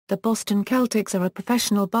The Boston Celtics are a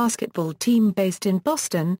professional basketball team based in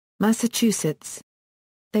Boston, Massachusetts.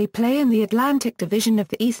 They play in the Atlantic Division of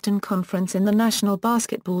the Eastern Conference in the National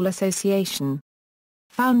Basketball Association.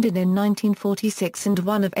 Founded in 1946 and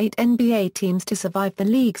one of 8 NBA teams to survive the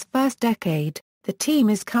league's first decade, the team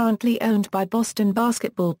is currently owned by Boston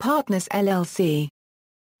Basketball Partners LLC.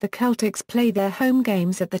 The Celtics play their home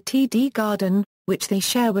games at the TD Garden, which they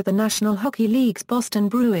share with the National Hockey League's Boston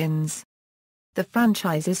Bruins. The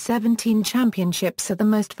franchise's 17 championships are the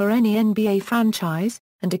most for any NBA franchise,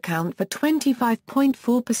 and account for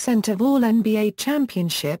 25.4% of all NBA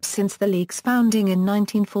championships since the league's founding in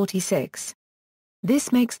 1946.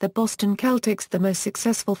 This makes the Boston Celtics the most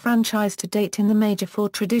successful franchise to date in the major for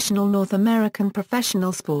traditional North American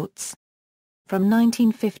professional sports. From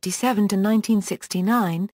 1957 to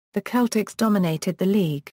 1969, the Celtics dominated the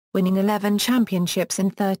league, winning 11 championships in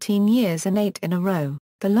 13 years and 8 in a row,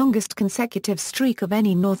 the longest consecutive streak of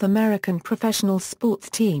any North American professional sports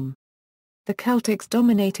team. The Celtics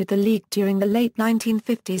dominated the league during the late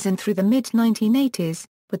 1950s and through the mid-1980s,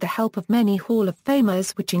 with the help of many Hall of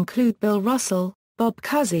Famers which include Bill Russell, Bob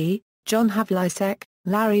Cousy, John Havlicek,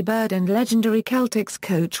 Larry Bird and legendary Celtics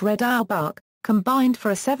coach Red Auerbach, combined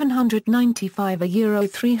for a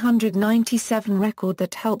 795-397 record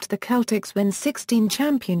that helped the Celtics win 16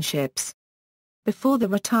 championships. Before the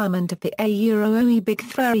retirement of the ʻAE Big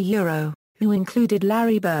Three who included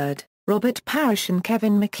Larry Bird, Robert Parish and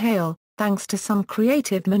Kevin McHale, thanks to some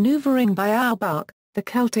creative maneuvering by Auerbach, the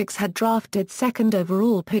Celtics had drafted second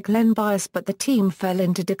overall pick Len Bias, but the team fell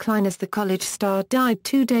into decline as the college star died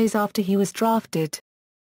 2 days after he was drafted.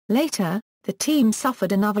 Later, the team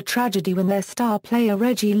suffered another tragedy when their star player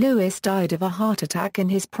Reggie Lewis died of a heart attack in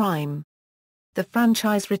his prime. The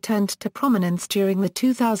franchise returned to prominence during the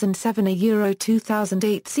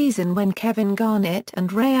 2007-2008 season when Kevin Garnett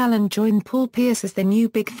and Ray Allen joined Paul Pierce as the new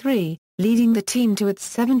Big Three, leading the team to its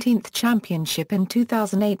 17th championship in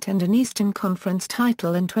 2008 and an Eastern Conference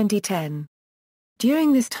title in 2010.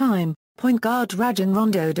 During this time, point guard Rajon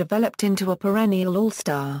Rondo developed into a perennial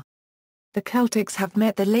all-star. The Celtics have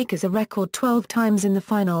met the Lakers a record 12 times in the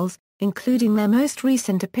finals, including their most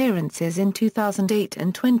recent appearances in 2008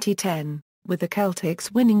 and 2010, with the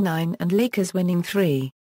Celtics winning 9 and Lakers winning 3.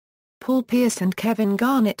 Paul Pierce and Kevin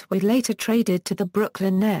Garnett were later traded to the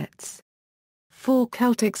Brooklyn Nets. 4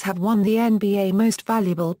 Celtics have won the NBA Most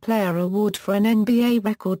Valuable Player award for an NBA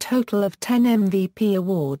record total of 10 MVP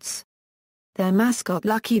awards. Their mascot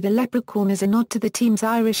Lucky the Leprechaun is a nod to the team's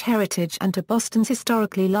Irish heritage and to Boston's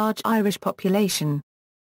historically large Irish population.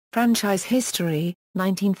 Franchise history,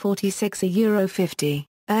 1946-50.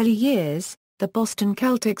 Early years, the Boston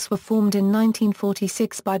Celtics were formed in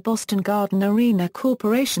 1946 by Boston Garden Arena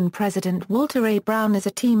Corporation President Walter A. Brown as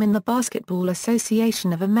a team in the Basketball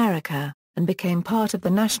Association of America, and became part of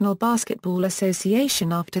the National Basketball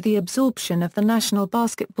Association after the absorption of the National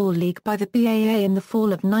Basketball League by the BAA in the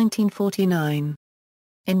fall of 1949.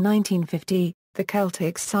 In 1950, the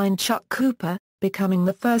Celtics signed Chuck Cooper, becoming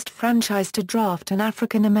the first franchise to draft an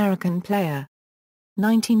African-American player.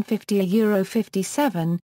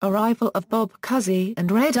 1950-57, arrival of Bob Cousy and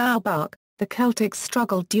Red Auerbach, the Celtics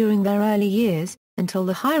struggled during their early years, until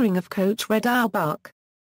the hiring of coach Red Auerbach.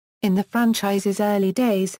 In the franchise's early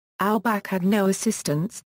days, Auerbach had no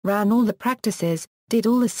assistants, ran all the practices, did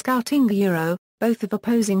all the scouting both of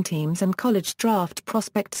opposing teams and college draft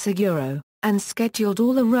prospects and scheduled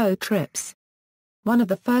all the road trips. One of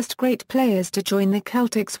the first great players to join the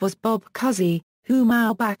Celtics was Bob Cousy, whom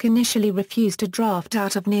Auerbach initially refused to draft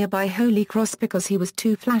out of nearby Holy Cross because he was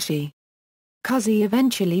too flashy. Cousy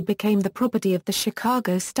eventually became the property of the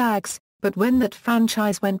Chicago Stags, but when that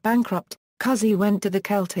franchise went bankrupt, Cousy went to the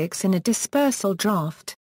Celtics in a dispersal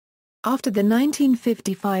draft. After the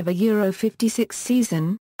 1955-56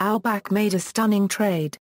 season, Auerbach made a stunning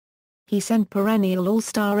trade. He sent perennial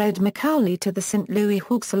All-Star Ed Macauley to the St. Louis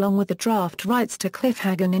Hawks along with the draft rights to Cliff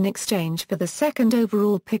Hagan in exchange for the second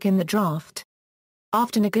overall pick in the draft.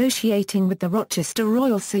 After negotiating with the Rochester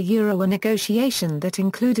Royals a negotiation that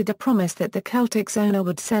included a promise that the Celtics owner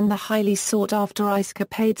would send the highly sought-after Ice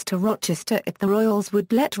Capades to Rochester if the Royals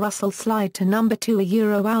would let Russell slide to number 2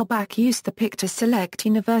 Auerbach used the pick to select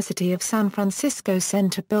University of San Francisco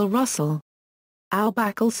center Bill Russell.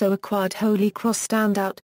 Auerbach also acquired Holy Cross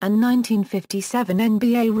standout, and 1957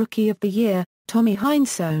 NBA Rookie of the Year, Tommy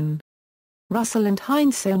Heinsohn. Russell and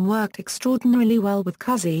Heinsohn worked extraordinarily well with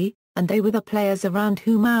Cousy, and they were the players around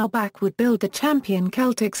whom Auerbach would build the champion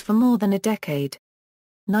Celtics for more than a decade.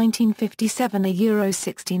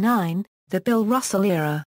 1957-69, the Bill Russell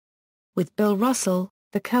era. With Bill Russell,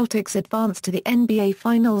 the Celtics advanced to the NBA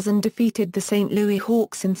Finals and defeated the St. Louis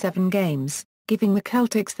Hawks in 7 games, giving the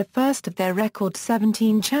Celtics the first of their record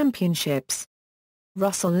 17 championships.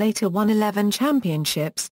 Russell later won 11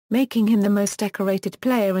 championships, making him the most decorated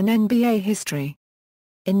player in NBA history.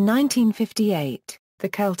 In 1958, the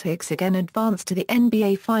Celtics again advanced to the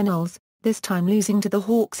NBA Finals, this time losing to the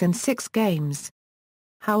Hawks in 6 games.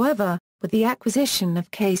 However, with the acquisition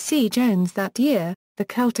of K.C. Jones that year, the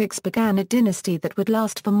Celtics began a dynasty that would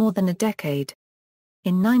last for more than a decade.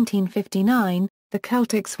 In 1959, the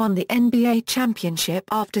Celtics won the NBA championship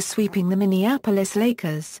after sweeping the Minneapolis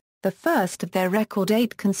Lakers, the first of their record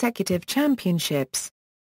 8 consecutive championships.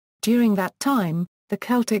 During that time, the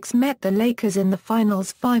Celtics met the Lakers in the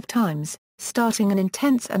finals 5 times, starting an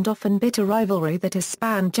intense and often bitter rivalry that has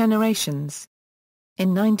spanned generations. In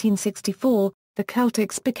 1964, the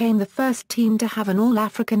Celtics became the first team to have an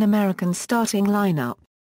all-African American starting lineup.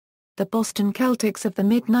 The Boston Celtics of the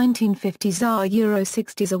mid-1950s and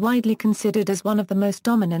Euro-60s are widely considered as one of the most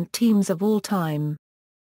dominant teams of all time.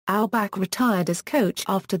 Auerbach retired as coach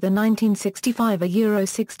after the 1965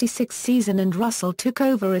 Euro-66 season and Russell took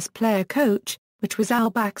over as player coach, which was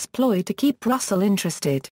Auerbach's ploy to keep Russell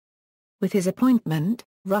interested. With his appointment,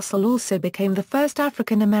 Russell also became the first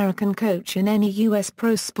African American coach in any U.S.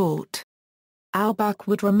 pro sport. Auerbach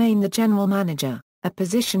would remain the general manager, a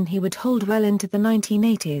position he would hold well into the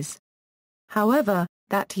 1980s. However,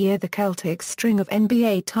 that year the Celtics' string of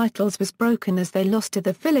NBA titles was broken as they lost to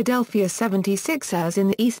the Philadelphia 76ers in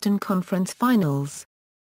the Eastern Conference Finals.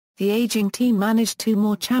 The aging team managed 2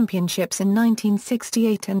 more championships in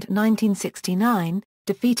 1968 and 1969,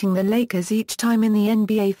 defeating the Lakers each time in the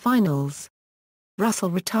NBA Finals. Russell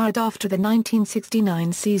retired after the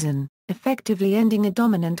 1969 season, effectively ending a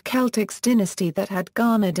dominant Celtics dynasty that had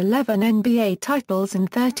garnered 11 NBA titles in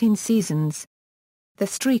 13 seasons. The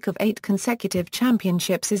streak of 8 consecutive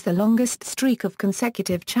championships is the longest streak of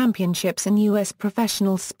consecutive championships in U.S.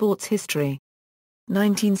 professional sports history.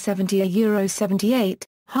 1970 Euro-78,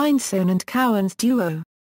 Heinsohn and Cowan's duo.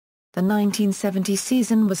 The 1970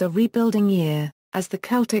 season was a rebuilding year, as the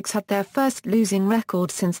Celtics had their first losing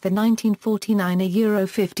record since the 1949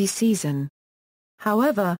 Euro-50 season.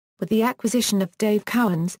 However, with the acquisition of Dave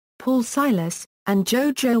Cowens, Paul Silas, and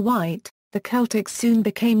JoJo White, the Celtics soon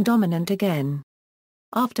became dominant again.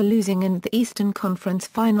 After losing in the Eastern Conference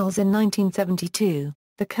Finals in 1972,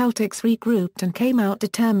 the Celtics regrouped and came out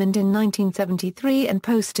determined in 1973 and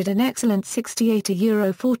posted an excellent 68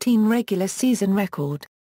 Euro-14 regular season record.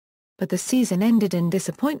 But the season ended in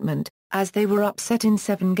disappointment, as they were upset in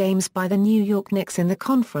 7 games by the New York Knicks in the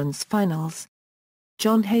conference finals.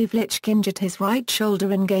 John Havlicek injured his right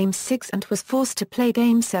shoulder in Game 6 and was forced to play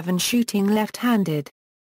Game 7 shooting left-handed.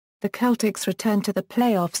 The Celtics returned to the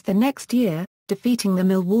playoffs the next year, defeating the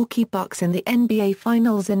Milwaukee Bucks in the NBA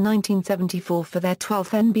Finals in 1974 for their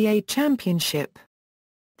 12th NBA championship.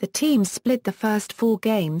 The team split the first 4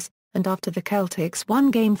 games, and after the Celtics won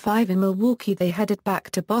Game 5 in Milwaukee they headed back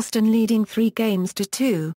to Boston leading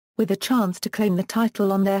 3-2, with a chance to claim the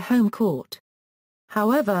title on their home court.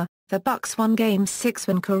 However, the Bucks won Game 6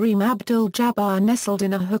 when Kareem Abdul-Jabbar nestled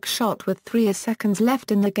in a hook shot with 3 seconds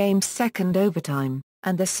left in the game's second overtime,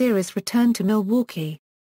 and the series returned to Milwaukee.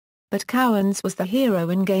 But Cowens was the hero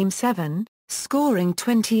in Game 7, scoring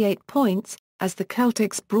 28 points, as the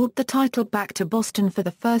Celtics brought the title back to Boston for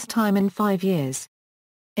the first time in 5 years.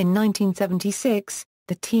 In 1976,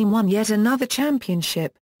 the team won yet another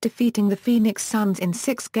championship, defeating the Phoenix Suns in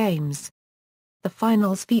 6 games. The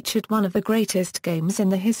finals featured one of the greatest games in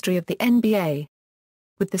the history of the NBA.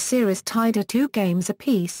 With the series tied at 2 games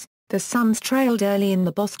apiece, the Suns trailed early in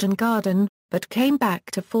the Boston Garden, but came back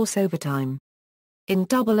to force overtime. In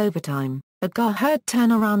double overtime, a Garrett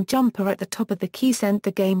turnaround jumper at the top of the key sent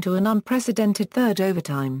the game to an unprecedented third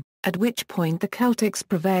overtime, at which point the Celtics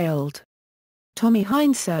prevailed. Tommy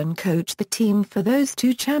Heinsohn coached the team for those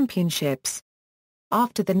 2 championships.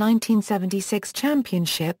 After the 1976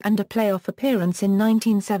 championship and a playoff appearance in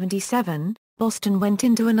 1977, Boston went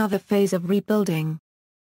into another phase of rebuilding.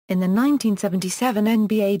 In the 1977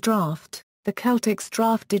 NBA draft, the Celtics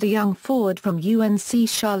drafted a young forward from UNC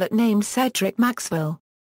Charlotte named Cedric Maxwell.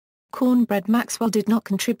 Cornbread Maxwell did not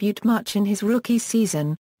contribute much in his rookie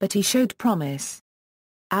season, but he showed promise.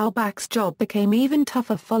 Auerbach's job became even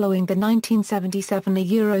tougher following the 1977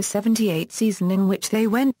 Euro-78 season in which they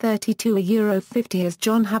went 32 Euro-50 as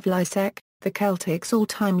John Havlicek, the Celtics'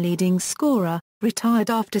 all-time leading scorer, retired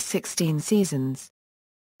after 16 seasons.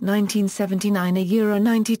 1979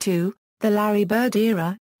 Euro-92, the Larry Bird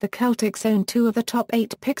era, the Celtics owned 2 of the top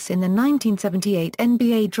 8 picks in the 1978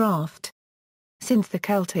 NBA draft. Since the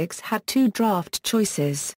Celtics had 2 draft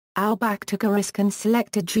choices, Auerbach took a risk and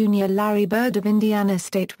selected junior Larry Bird of Indiana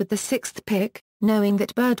State with the 6th pick, knowing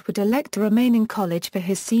that Bird would elect to remain in college for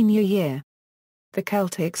his senior year. The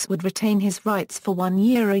Celtics would retain his rights for 1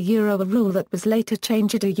 year, a rule that was later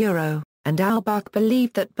changed to €, and Auerbach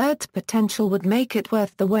believed that Bird's potential would make it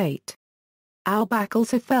worth the wait. Auerbach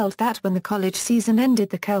also felt that when the college season ended,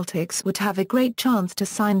 the Celtics would have a great chance to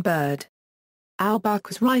sign Bird. Auerbach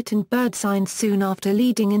was right, and Bird signed soon after,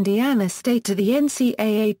 leading Indiana State to the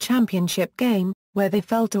NCAA championship game, where they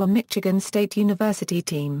fell to a Michigan State University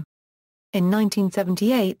team. In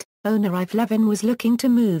 1978, owner Ive Levin was looking to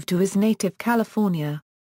move to his native California.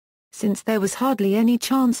 Since there was hardly any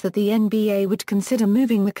chance that the NBA would consider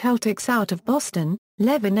moving the Celtics out of Boston,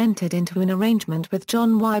 Levin entered into an arrangement with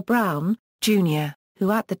John Y. Brown, Jr.,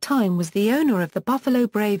 who at the time was the owner of the Buffalo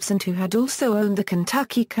Braves and who had also owned the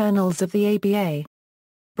Kentucky Colonels of the ABA.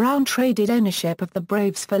 Brown traded ownership of the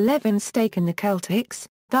Braves for Levin's stake in the Celtics,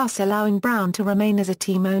 thus allowing Brown to remain as a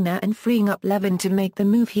team owner and freeing up Levin to make the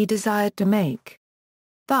move he desired to make.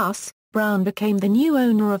 Thus, Brown became the new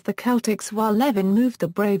owner of the Celtics while Levin moved the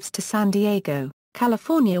Braves to San Diego,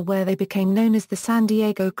 California, where they became known as the San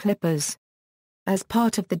Diego Clippers. As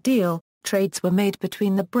part of the deal, trades were made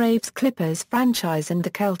between the Braves-Clippers franchise and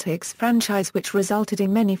the Celtics franchise, which resulted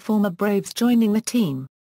in many former Braves joining the team.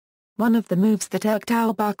 One of the moves that irked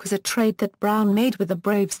Auerbach was a trade that Brown made with the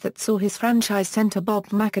Braves that saw his franchise center Bob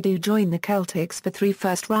McAdoo join the Celtics for 3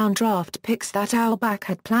 first-round draft picks that Auerbach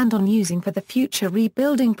had planned on using for the future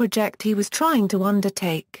rebuilding project he was trying to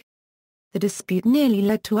undertake. The dispute nearly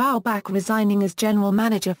led to Auerbach resigning as general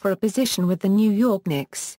manager for a position with the New York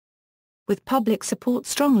Knicks. With public support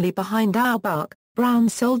strongly behind Auerbach, Brown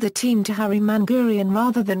sold the team to Harry Mangurian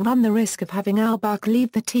rather than run the risk of having Auerbach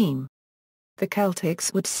leave the team. The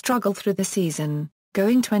Celtics would struggle through the season,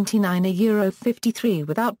 going 29-53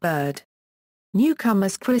 without Bird.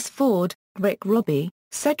 Newcomers Chris Ford, Rick Robbie,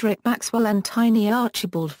 Cedric Maxwell and Tiny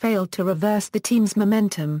Archibald failed to reverse the team's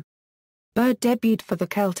momentum. Bird debuted for the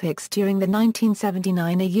Celtics during the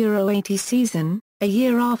 1979-80 season, a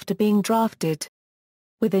year after being drafted.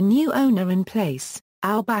 With a new owner in place,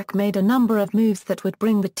 Auerbach made a number of moves that would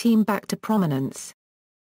bring the team back to prominence.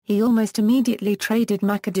 He almost immediately traded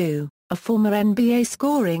McAdoo, a former NBA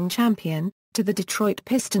scoring champion, to the Detroit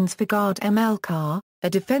Pistons for guard M.L. Carr, a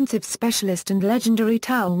defensive specialist and legendary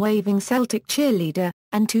towel-waving Celtic cheerleader,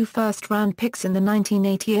 and 2 first-round picks in the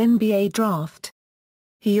 1980 NBA draft.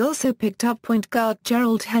 He also picked up point guard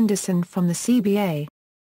Gerald Henderson from the CBA.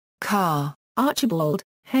 Carr, Archibald,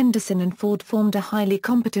 Henderson and Ford formed a highly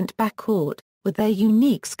competent backcourt, with their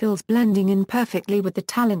unique skills blending in perfectly with the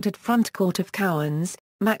talented frontcourt of Cowens,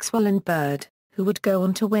 Maxwell and Bird, who would go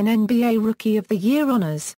on to win NBA Rookie of the Year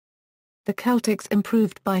honors. The Celtics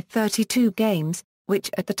improved by 32 games, which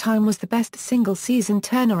at the time was the best single-season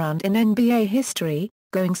turnaround in NBA history,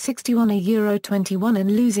 going 61-21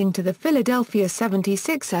 and losing to the Philadelphia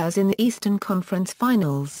 76ers in the Eastern Conference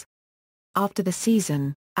Finals. After the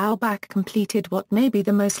season, Auerbach completed what may be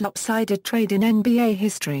the most lopsided trade in NBA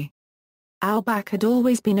history. Auerbach had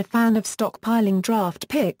always been a fan of stockpiling draft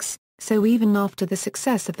picks, so even after the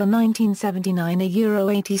success of the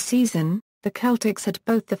 1979-80 season, the Celtics had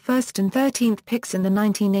both the 1st and 13th picks in the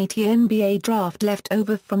 1980 NBA draft left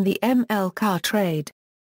over from the M.L. Carr trade.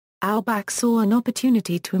 Auerbach saw an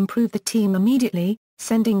opportunity to improve the team immediately,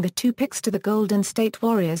 sending the 2 picks to the Golden State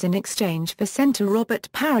Warriors in exchange for center Robert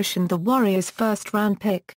Parish and the Warriors' first-round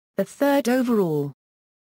pick, the 3rd overall.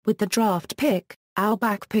 With the draft pick,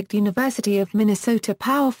 Auerbach picked University of Minnesota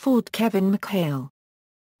power forward Kevin McHale.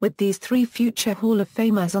 With these 3 future Hall of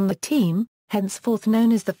Famers on the team, henceforth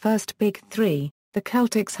known as the First Big Three, the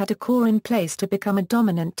Celtics had a core in place to become a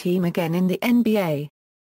dominant team again in the NBA.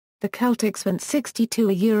 The Celtics went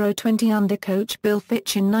 62-20 under coach Bill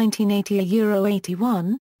Fitch in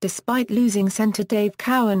 1980-81, despite losing center Dave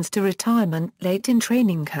Cowens to retirement late in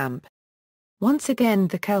training camp. Once again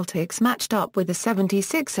the Celtics matched up with the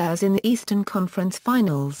 76ers in the Eastern Conference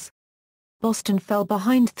Finals. Boston fell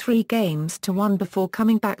behind 3-1 before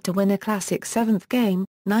coming back to win a classic 7th game,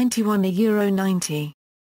 91-90.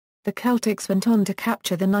 The Celtics went on to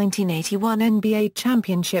capture the 1981 NBA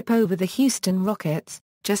championship over the Houston Rockets,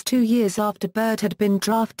 just 2 years after Bird had been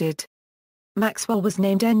drafted. Maxwell was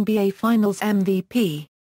named NBA Finals MVP.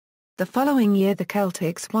 The following year the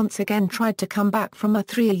Celtics once again tried to come back from a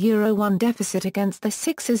 3-1 deficit against the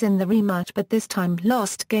Sixers in the rematch, but this time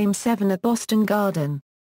lost Game 7 at Boston Garden.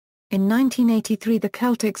 In 1983 the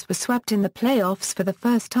Celtics were swept in the playoffs for the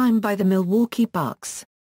first time by the Milwaukee Bucks.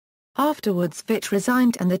 Afterwards Fitch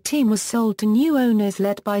resigned and the team was sold to new owners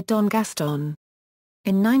led by Don Gaston.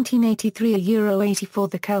 In 1983-84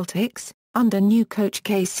 the Celtics, under new coach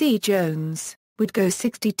K.C. Jones, would go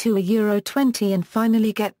 62-20 and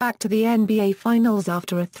finally get back to the NBA Finals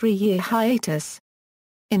after a 3-year hiatus.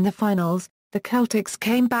 In the finals, the Celtics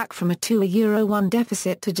came back from a 2-1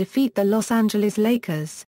 deficit to defeat the Los Angeles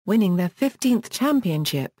Lakers, winning their 15th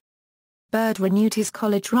championship. Bird renewed his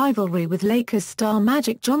college rivalry with Lakers star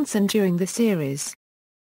Magic Johnson during the series.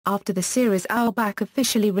 After the series, Auerbach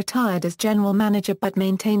officially retired as general manager but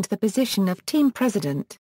maintained the position of team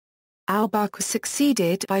president. Auerbach was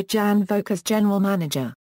succeeded by Jan Vogt as general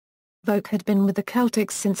manager. Vogt had been with the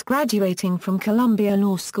Celtics since graduating from Columbia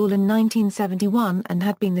Law School in 1971 and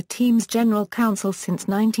had been the team's general counsel since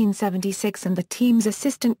 1976 and the team's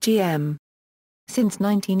assistant GM since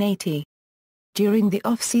 1980. During the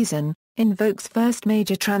off-season, in Vogt's first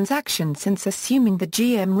major transaction since assuming the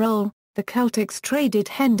GM role, the Celtics traded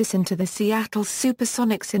Henderson to the Seattle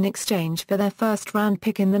Supersonics in exchange for their first-round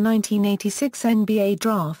pick in the 1986 NBA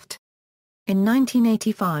draft. In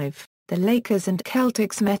 1985, the Lakers and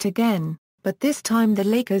Celtics met again, but this time the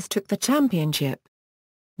Lakers took the championship.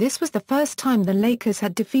 This was the first time the Lakers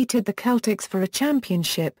had defeated the Celtics for a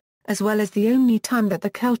championship, as well as the only time that the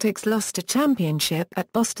Celtics lost a championship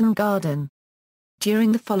at Boston Garden.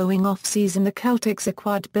 During the following off-season, the Celtics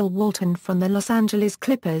acquired Bill Walton from the Los Angeles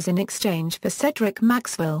Clippers in exchange for Cedric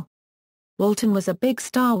Maxwell. Walton was a big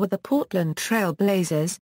star with the Portland Trail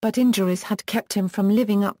Blazers, but injuries had kept him from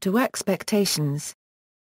living up to expectations.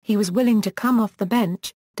 He was willing to come off the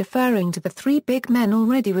bench, deferring to the three big men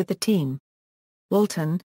already with the team.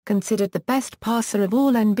 Walton, considered the best passer of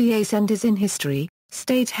all NBA centers in history,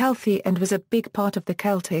 stayed healthy and was a big part of the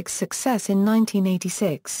Celtics' success in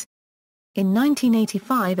 1986. In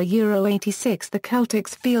 1985-86 the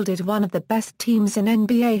Celtics fielded one of the best teams in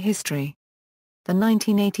NBA history. The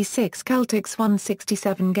 1986 Celtics won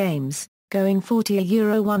 67 games, going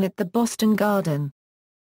 40-1 at the Boston Garden.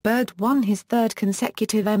 Bird won his third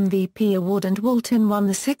consecutive MVP award and Walton won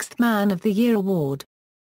the Sixth Man of the Year award.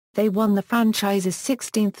 They won the franchise's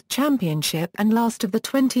 16th championship and last of the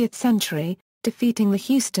 20th century, defeating the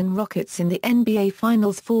Houston Rockets in the NBA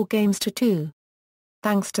Finals 4-2.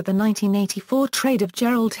 Thanks to the 1984 trade of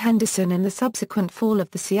Gerald Henderson and the subsequent fall of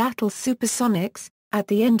the Seattle Supersonics, at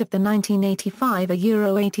the end of the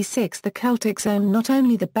 1985-86 the Celtics owned not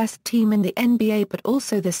only the best team in the NBA but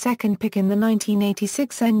also the second pick in the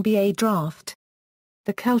 1986 NBA draft.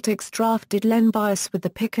 The Celtics drafted Len Bias with the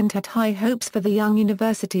pick and had high hopes for the young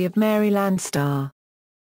University of Maryland star.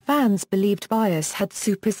 Fans believed Bias had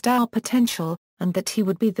superstar potential, and that he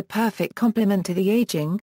would be the perfect complement to the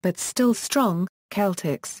aging, but still strong,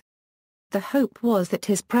 Celtics. The hope was that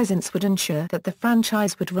his presence would ensure that the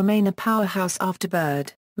franchise would remain a powerhouse after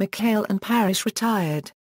Bird, McHale and Parish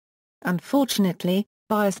retired. Unfortunately,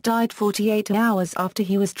 Bias died 48 hours after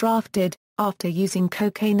he was drafted, after using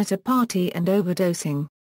cocaine at a party and overdosing.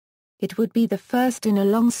 It would be the first in a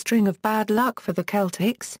long string of bad luck for the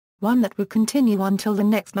Celtics, one that would continue until the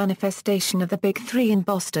next manifestation of the Big Three in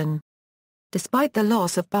Boston. Despite the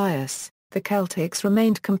loss of Bias, the Celtics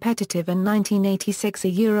remained competitive in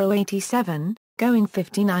 1986-87, going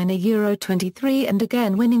 59-23 and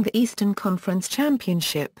again winning the Eastern Conference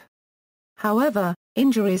Championship. However,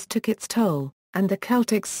 injuries took its toll, and the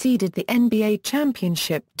Celtics ceded the NBA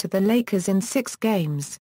championship to the Lakers in 6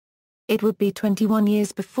 games. It would be 21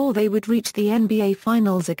 years before they would reach the NBA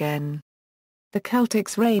Finals again. The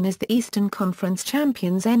Celtics' reign as the Eastern Conference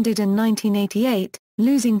champions ended in 1988,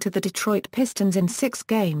 losing to the Detroit Pistons in 6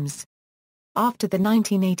 games. After the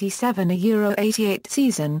 1987-88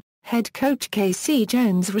 season, head coach K.C.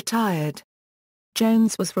 Jones retired.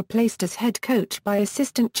 Jones was replaced as head coach by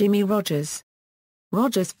assistant Jimmy Rogers.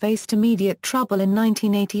 Rogers faced immediate trouble in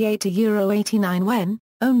 1988-89 when,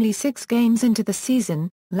 only 6 games into the season,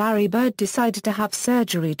 Larry Bird decided to have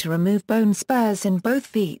surgery to remove bone spurs in both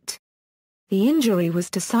feet. The injury was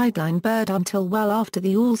to sideline Bird until well after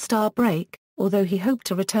the All-Star break, although he hoped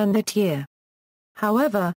to return that year.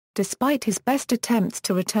 However, despite his best attempts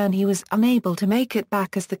to return, he was unable to make it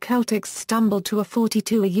back as the Celtics stumbled to a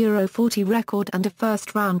 42-40 record and a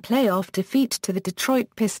first-round playoff defeat to the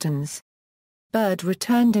Detroit Pistons. Bird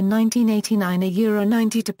returned in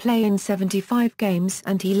 1989-90 to play in 75 games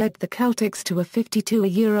and he led the Celtics to a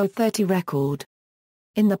 52-30 record.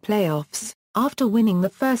 In the playoffs, after winning the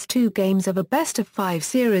first 2 games of a best-of-5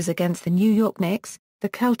 series against the New York Knicks, the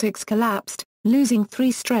Celtics collapsed, losing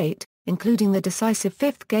 3 straight, including the decisive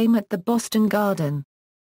 5th game at the Boston Garden.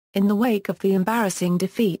 In the wake of the embarrassing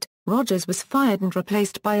defeat, Rogers was fired and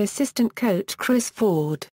replaced by assistant coach Chris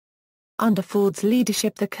Ford. Under Ford's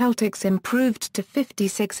leadership the Celtics improved to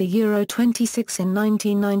 56-26 in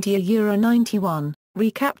 1990-91,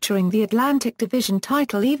 recapturing the Atlantic Division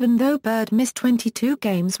title even though Bird missed 22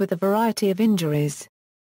 games with a variety of injuries.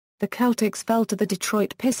 The Celtics fell to the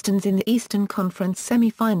Detroit Pistons in the Eastern Conference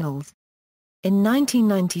semifinals. In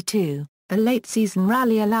 1992, a late-season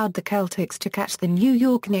rally allowed the Celtics to catch the New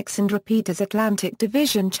York Knicks and repeat as Atlantic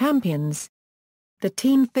Division champions. The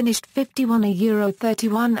team finished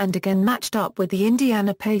 51-31 and again matched up with the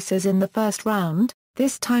Indiana Pacers in the first round,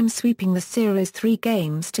 this time sweeping the series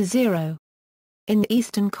 3-0. In the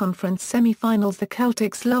Eastern Conference semifinals, the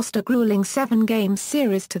Celtics lost a grueling 7-game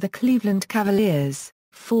series to the Cleveland Cavaliers,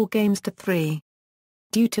 4-3.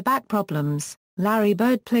 Due to back problems, Larry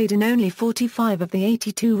Bird played in only 45 of the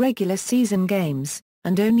 82 regular season games,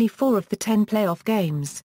 and only 4 of the 10 playoff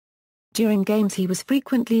games. During games he was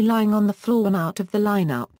frequently lying on the floor and out of the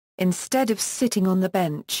lineup, instead of sitting on the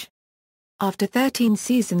bench. After 13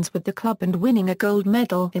 seasons with the club and winning a gold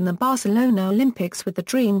medal in the Barcelona Olympics with the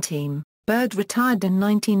Dream Team, Bird retired in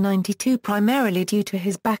 1992 primarily due to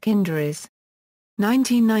his back injuries.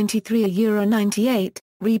 1993-98,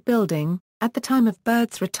 rebuilding. At the time of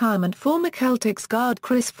Bird's retirement, former Celtics guard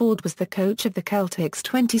Chris Ford was the coach of the Celtics.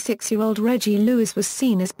 26-year-old Reggie Lewis was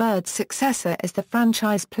seen as Bird's successor as the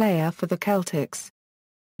franchise player for the Celtics.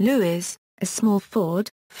 Lewis, a small forward,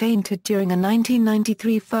 fainted during a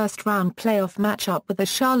 1993 first-round playoff matchup with the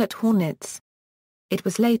Charlotte Hornets. It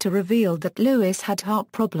was later revealed that Lewis had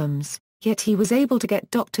heart problems, yet he was able to get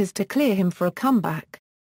doctors to clear him for a comeback.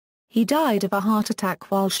 He died of a heart attack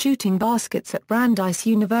while shooting baskets at Brandeis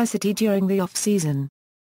University during the off-season.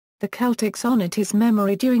 The Celtics honored his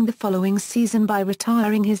memory during the following season by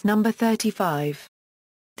retiring his number 35.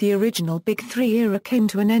 The original Big Three era came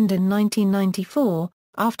to an end in 1994,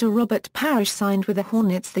 after Robert Parish signed with the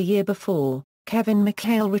Hornets the year before. Kevin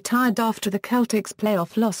McHale retired after the Celtics'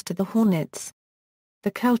 playoff loss to the Hornets.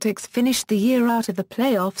 The Celtics finished the year out of the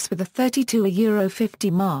playoffs with a 32-50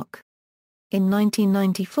 mark. In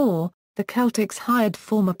 1994, the Celtics hired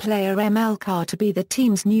former player M.L. Carr to be the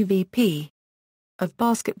team's new VP of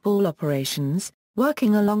basketball operations,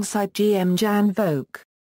 working alongside GM Jan Vogt.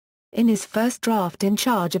 In his first draft in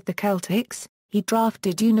charge of the Celtics, he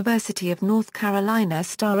drafted University of North Carolina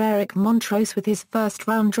star Eric Montross with his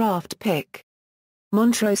first-round draft pick.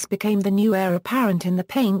 Montross became the new heir apparent in the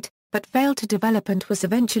paint, but failed to develop and was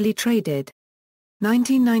eventually traded.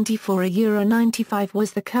 1994-95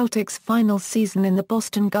 was the Celtics' final season in the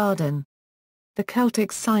Boston Garden. The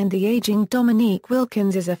Celtics signed the aging Dominique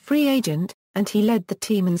Wilkins as a free agent, and he led the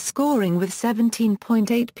team in scoring with 17.8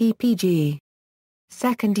 ppg.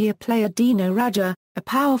 Second-year player Dino Radja, a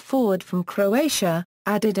power forward from Croatia,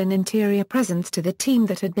 added an interior presence to the team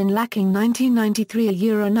that had been lacking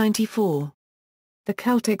 1993-94. The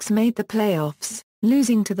Celtics made the playoffs,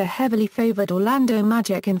 losing to the heavily favored Orlando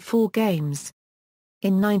Magic in 4 games.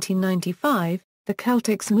 In 1995, the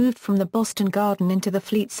Celtics moved from the Boston Garden into the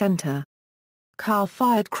Fleet Center. Carr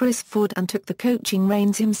fired Chris Ford and took the coaching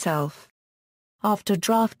reins himself. After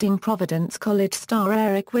drafting Providence College star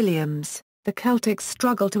Eric Williams, the Celtics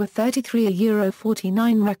struggled to a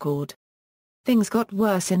 33-49 record. Things got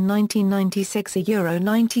worse in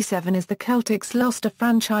 1996-97 as the Celtics lost a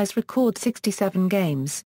franchise record 67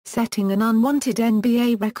 games, setting an unwanted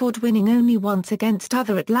NBA record, winning only once against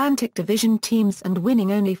other Atlantic Division teams and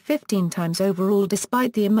winning only 15 times overall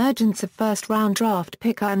despite the emergence of first-round draft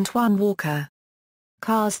pick Antoine Walker.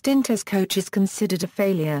 Carr's stint as coach is considered a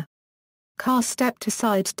failure. Carr stepped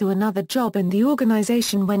aside to another job in the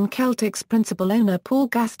organization when Celtics principal owner Paul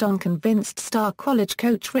Gaston convinced star college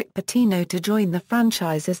coach Rick Pitino to join the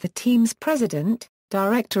franchise as the team's president,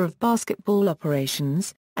 director of basketball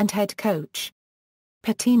operations, and head coach.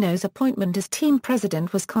 Pitino's appointment as team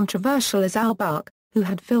president was controversial as Auerbach, who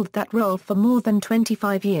had filled that role for more than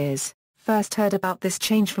 25 years, first heard about this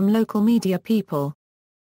change from local media people.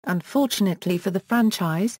 Unfortunately for the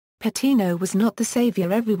franchise, Pitino was not the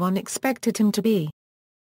savior everyone expected him to be.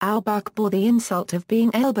 Auerbach bore the insult of being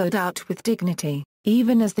elbowed out with dignity,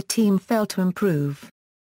 even as the team failed to improve.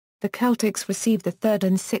 The Celtics received the 3rd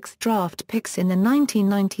and 6th draft picks in the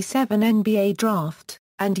 1997 NBA draft,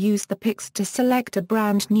 and used the picks to select a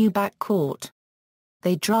brand new backcourt.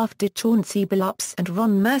 They drafted Chauncey Billups and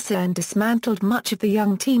Ron Mercer and dismantled much of the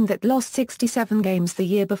young team that lost 67 games the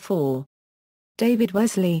year before. David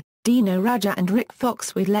Wesley, Dino Radja and Rick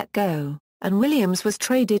Fox were let go, and Williams was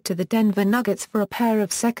traded to the Denver Nuggets for a pair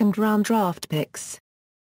of second-round draft picks.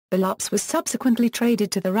 Billups was subsequently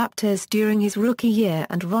traded to the Raptors during his rookie year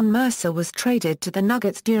and Ron Mercer was traded to the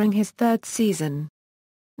Nuggets during his 3rd season.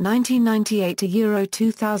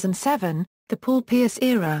 1998-2007, the Paul Pierce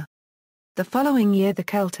era. The following year the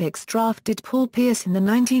Celtics drafted Paul Pierce in the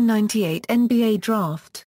 1998 NBA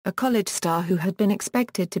draft, a college star who had been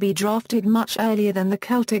expected to be drafted much earlier than the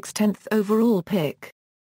Celtics' 10th overall pick.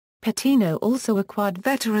 Pitino also acquired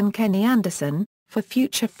veteran Kenny Anderson, for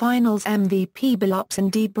future Finals MVP Billups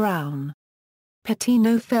and D. Brown.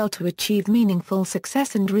 Pitino failed to achieve meaningful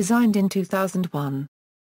success and resigned in 2001.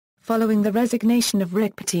 Following the resignation of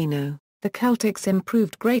Rick Pitino, the Celtics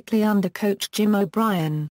improved greatly under coach Jim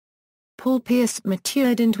O'Brien. Paul Pierce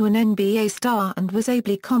matured into an NBA star and was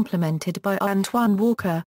ably complemented by Antoine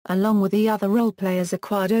Walker, along with the other role players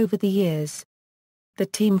acquired over the years. The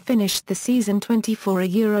team finished the season 24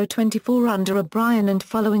 under O'Brien, and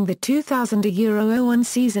following the 2000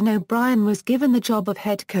 season O'Brien was given the job of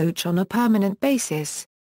head coach on a permanent basis.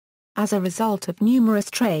 As a result of numerous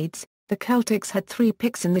trades, the Celtics had 3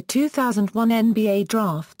 picks in the 2001 NBA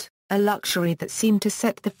draft, a luxury that seemed to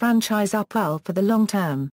set the franchise up well for the long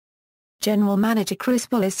term. General manager Chris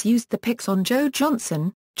Wallace used the picks on Joe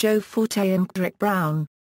Johnson, Joe Forte and Rick Brown.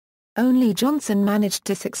 Only Johnson managed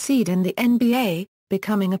to succeed in the NBA,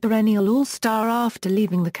 becoming a perennial All-Star after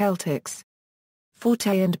leaving the Celtics.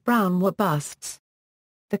 Forte and Brown were busts.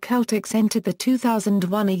 The Celtics entered the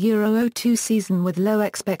 2001-02 season with low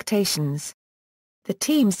expectations. The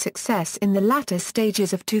team's success in the latter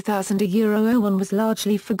stages of 2000-01 was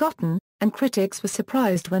largely forgotten, and critics were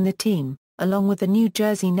surprised when the team, along with the New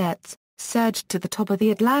Jersey Nets, surged to the top of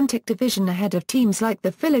the Atlantic Division ahead of teams like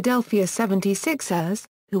the Philadelphia 76ers,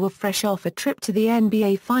 who were fresh off a trip to the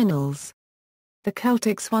NBA Finals. The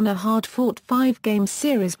Celtics won a hard-fought 5-game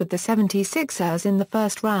series with the 76ers in the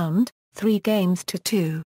first round,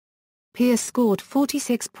 3-2. Pierce scored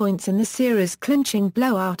 46 points in the series-clinching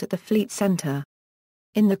blowout at the Fleet Center.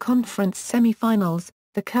 In the conference semifinals,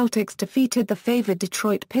 the Celtics defeated the favored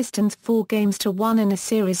Detroit Pistons 4-1 in a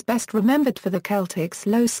series best remembered for the Celtics'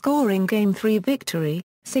 low-scoring Game 3 victory,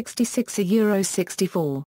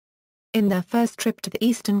 66-64. In their first trip to the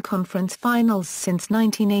Eastern Conference Finals since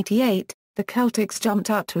 1988, the Celtics jumped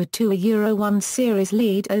out to a 2-1 series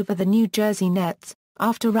lead over the New Jersey Nets,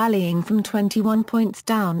 after rallying from 21 points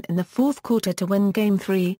down in the fourth quarter to win Game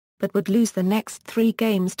 3, but would lose the next 3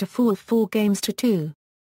 games to fall 4-2.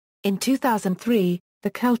 In 2003,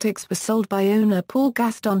 the Celtics were sold by owner Paul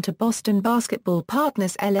Gaston to Boston Basketball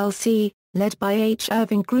Partners LLC, led by H.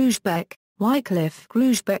 Irving Grugebeck, Wycliffe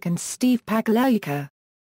Grugebeck and Steve Pagliuca.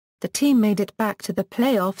 The team made it back to the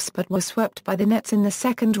playoffs but were swept by the Nets in the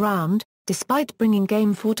second round, despite bringing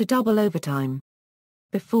Game 4 to double overtime.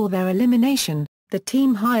 Before their elimination, the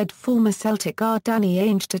team hired former Celtic guard Danny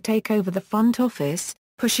Ainge to take over the front office,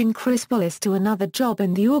 pushing Chris Wallace to another job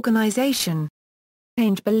in the organization.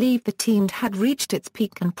 Ainge believed the team had reached its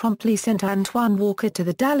peak and promptly sent Antoine Walker to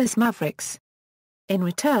the Dallas Mavericks. In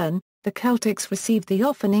return, the Celtics received the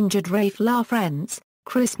often-injured Raef LaFrentz,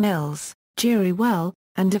 Chris Mills, Jerry Well,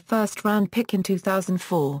 and a first-round pick in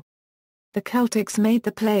 2004. The Celtics made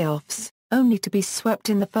the playoffs, only to be swept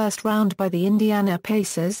in the first round by the Indiana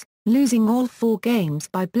Pacers, losing all 4 games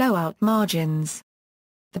by blowout margins.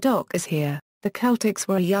 The Doc is here. The Celtics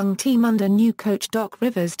were a young team under new coach Doc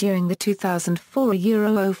Rivers during the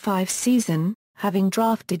 2004-05 season, having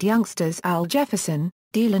drafted youngsters Al Jefferson,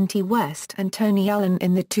 Delonte West and Tony Allen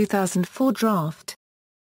in the 2004 draft.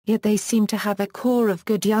 Yet they seem to have a core of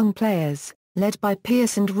good young players, led by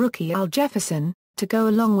Pierce and rookie Al Jefferson, to go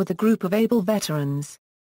along with a group of able veterans.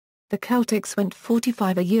 The Celtics went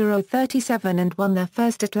 45-37 and won their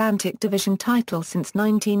first Atlantic Division title since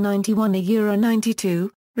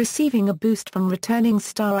 1991-92, receiving a boost from returning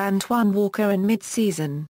star Antoine Walker in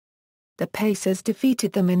mid-season. The Pacers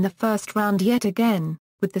defeated them in the first round yet again,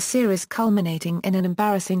 with the series culminating in an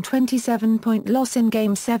embarrassing 27-point loss in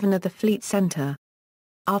Game 7 at the Fleet Center.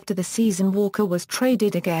 After the season, Walker was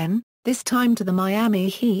traded again, this time to the Miami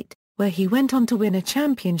Heat, where he went on to win a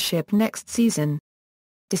championship next season.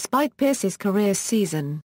 Despite Pierce's career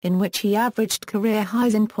season, in which he averaged career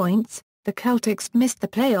highs in points, the Celtics missed the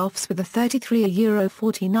playoffs with a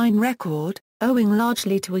 33-49 record, owing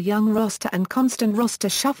largely to a young roster and constant roster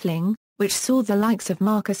shuffling, which saw the likes of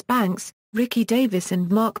Marcus Banks, Ricky Davis and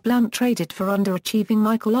Mark Blount traded for underachieving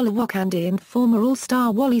Michael Olowokandi and former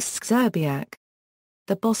All-Star Wally Szczerbiak.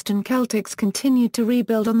 The Boston Celtics continued to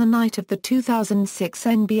rebuild on the night of the 2006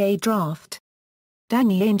 NBA Draft.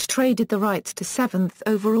 Danny Ainge traded the rights to 7th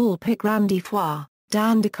overall pick Randy Foye,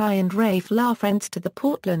 Dan Dekay and Raef LaFrentz to the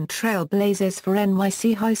Portland Trail Blazers for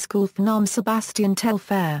NYC High School phenom Sebastian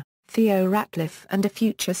Telfair, Theo Ratliff and a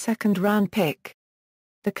future second-round pick.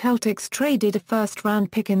 The Celtics traded a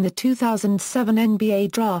first-round pick in the 2007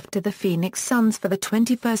 NBA Draft to the Phoenix Suns for the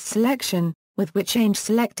 21st selection, with which Ainge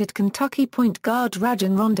selected Kentucky point guard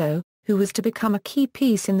Rajon Rondo, who was to become a key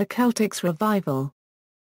piece in the Celtics' revival.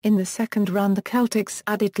 In the second round the Celtics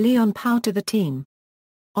added Leon Powell to the team.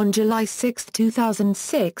 On July 6,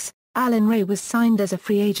 2006, Alan Ray was signed as a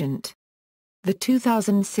free agent. The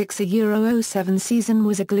 2006-07 season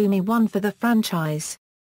was a gloomy one for the franchise.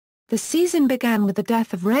 The season began with the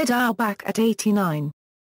death of Red Auerbach at 89.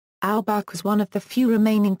 Auerbach was one of the few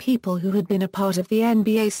remaining people who had been a part of the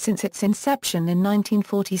NBA since its inception in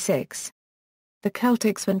 1946. The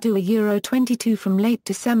Celtics went to Euro 22 from late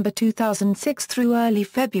December 2006 through early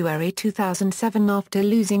February 2007 after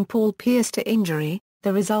losing Paul Pierce to injury,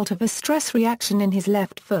 the result of a stress reaction in his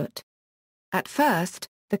left foot. At first,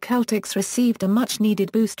 the Celtics received a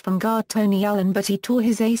much-needed boost from guard Tony Allen, but he tore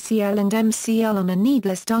his ACL and MCL on a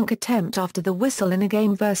needless dunk attempt after the whistle in a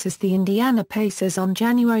game versus the Indiana Pacers on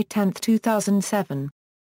January 10, 2007.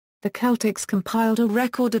 The Celtics compiled a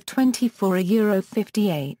record of 24 Euro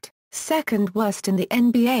 58, second worst in the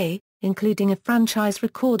NBA, including a franchise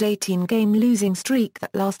record 18-game losing streak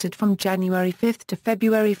that lasted from January 5 to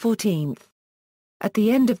February 14. At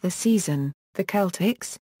the end of the season, the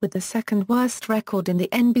Celtics, with the second-worst record in the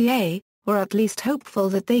NBA, were at least hopeful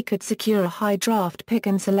that they could secure a high draft pick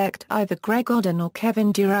and select either Greg Oden or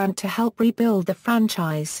Kevin Durant to help rebuild the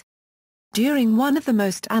franchise. During one of the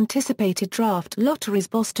most anticipated draft lotteries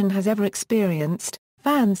Boston has ever experienced,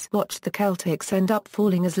 fans watched the Celtics end up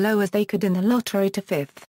falling as low as they could in the lottery to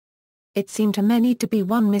fifth. It seemed to many to be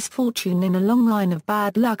one misfortune in a long line of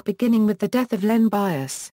bad luck beginning with the death of Len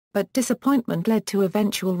Bias, but disappointment led to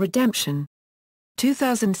eventual redemption.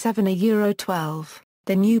 2007 Euro 12,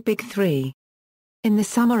 the new Big Three. In the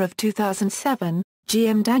summer of 2007,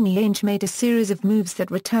 GM Danny Ainge made a series of moves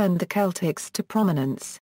that returned the Celtics to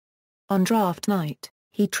prominence. On draft night,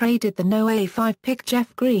 he traded the No. 5 pick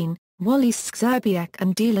Jeff Green, Wally Szczerbiak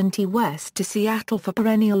and Delonte West to Seattle for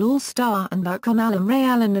perennial All-Star and Icon Ray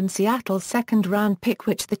Allen and Seattle's second-round pick,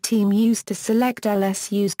 which the team used to select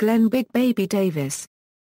LSU's Glenn Big Baby Davis.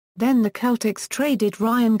 Then the Celtics traded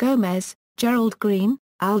Ryan Gomez, Gerald Green,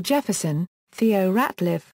 Al Jefferson, Theo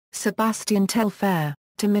Ratliff, Sebastian Telfair,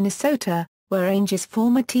 to Minnesota, where Ainge's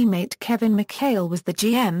former teammate Kevin McHale was the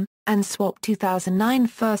GM, and swapped 2009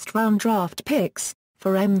 first-round draft picks,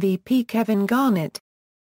 for MVP Kevin Garnett.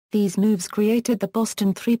 These moves created the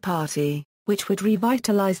Boston Three-Party, which would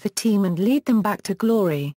revitalize the team and lead them back to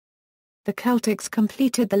glory. The Celtics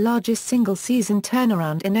completed the largest single-season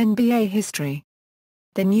turnaround in NBA history.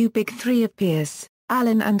 The new Big Three of Pierce,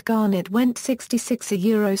 Allen and Garnett went 66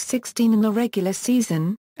 Euro 16 in the regular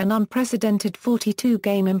season, an unprecedented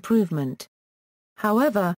 42-game improvement.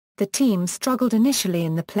 However, the team struggled initially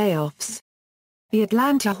in the playoffs. The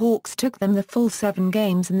Atlanta Hawks took them the full 7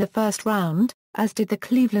 games in the first round, as did the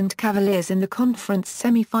Cleveland Cavaliers in the conference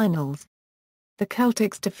semifinals. The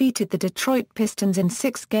Celtics defeated the Detroit Pistons in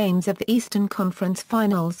 6 games of the Eastern Conference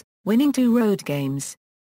Finals, winning 2 road games.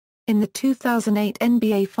 In the 2008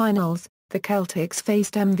 NBA Finals, the Celtics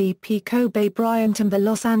faced MVP Kobe Bryant and the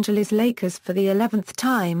Los Angeles Lakers for the 11th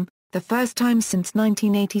time, the first time since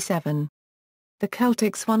 1987. The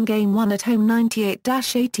Celtics won Game 1 at home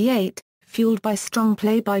 98-88, fueled by strong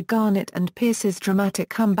play by Garnett and Pierce's dramatic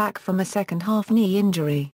comeback from a second-half knee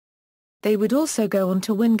injury. They would also go on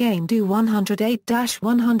to win Game 2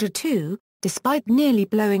 108-102, despite nearly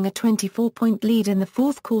blowing a 24-point lead in the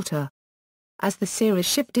fourth quarter. As the series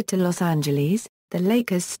shifted to Los Angeles, the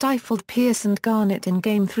Lakers stifled Pierce and Garnett in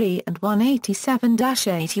Game 3 and won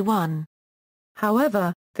 87-81.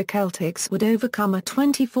 However, the Celtics would overcome a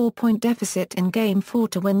 24-point deficit in Game 4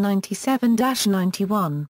 to win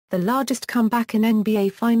 97-91, the largest comeback in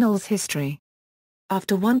NBA Finals history.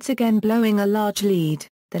 After once again blowing a large lead,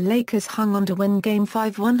 the Lakers hung on to win Game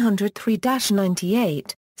 5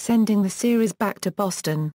 103-98, sending the series back to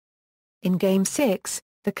Boston. In Game 6,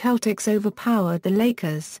 the Celtics overpowered the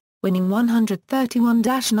Lakers, winning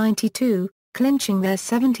 131-92, clinching their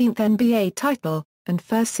 17th NBA title, and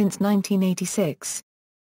first since 1986.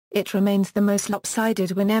 It remains the most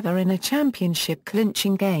lopsided win ever in a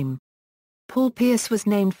championship-clinching game. Paul Pierce was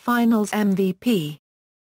named Finals MVP.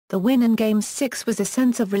 The win in Game 6 was a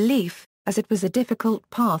sense of relief, as it was a difficult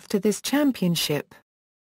path to this championship.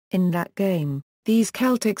 In that game, these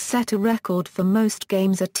Celtics set a record for most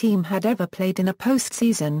games a team had ever played in a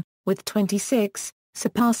postseason, with 26,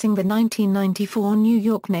 surpassing the 1994 New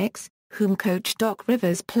York Knicks, whom coach Doc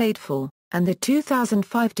Rivers played for, and the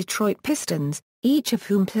 2005 Detroit Pistons, each of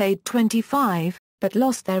whom played 25, but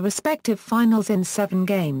lost their respective finals in 7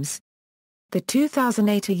 games. The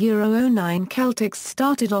 2008 Euro 09 Celtics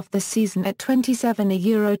started off the season at 27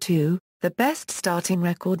 Euro 2, the best starting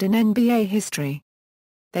record in NBA history.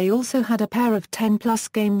 They also had a pair of 10-plus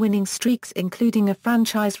game winning streaks, including a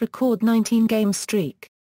franchise record 19-game streak.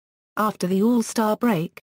 After the All-Star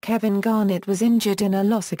break, Kevin Garnett was injured in a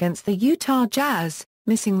loss against the Utah Jazz,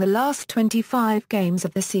 missing the last 25 games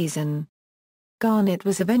of the season. Garnett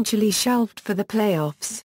was eventually shelved for the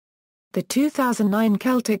playoffs. The 2009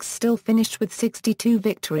 Celtics still finished with 62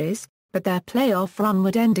 victories, but their playoff run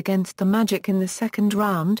would end against the Magic in the second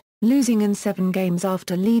round, losing in 7 games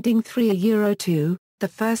after leading 3-2, the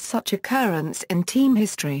first such occurrence in team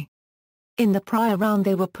history. In the prior round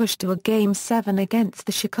they were pushed to a Game 7 against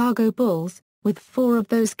the Chicago Bulls, with 4 of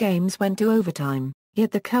those games went to overtime,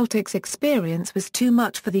 yet the Celtics' experience was too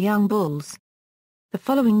much for the young Bulls. The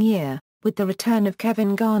following year, with the return of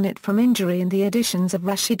Kevin Garnett from injury and the additions of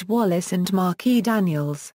Rasheed Wallace and Marquis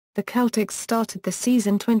Daniels, the Celtics started the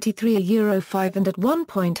season 23-5 and at one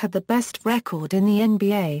point had the best record in the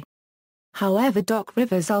NBA. However, Doc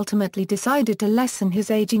Rivers ultimately decided to lessen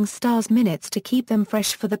his aging stars' minutes to keep them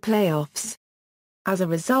fresh for the playoffs. As a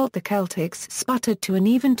result, the Celtics sputtered to an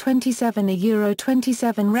even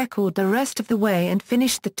 27-27 record the rest of the way and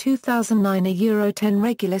finished the 2009-10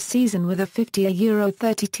 regular season with a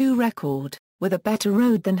 50-32 record, with a better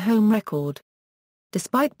road than home record.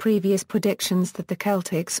 Despite previous predictions that the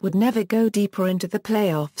Celtics would never go deeper into the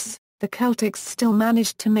playoffs, the Celtics still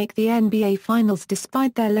managed to make the NBA Finals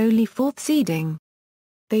despite their lowly 4th seeding.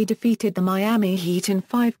 They defeated the Miami Heat in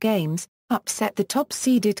 5 games, upset the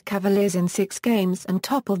top-seeded Cavaliers in 6 games and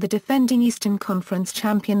toppled the defending Eastern Conference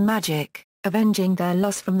champion Magic, avenging their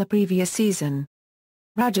loss from the previous season.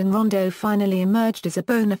 Rajon Rondo finally emerged as a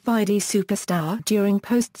bona fide superstar during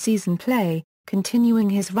postseason play, continuing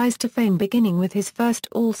his rise to fame beginning with his first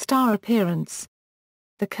All-Star appearance.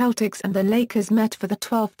 The Celtics and the Lakers met for the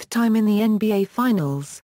 12th time in the NBA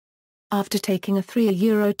Finals. After taking a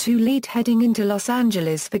 3-2 lead heading into Los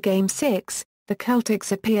Angeles for Game 6, the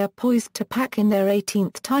Celtics appear poised to pack in their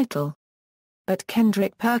 18th title. But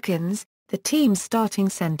Kendrick Perkins, the team's starting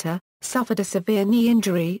center, suffered a severe knee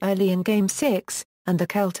injury early in Game 6, and the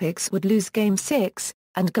Celtics would lose Game 6,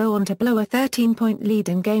 and go on to blow a 13-point lead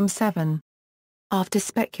in Game 7. After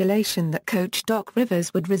speculation that coach Doc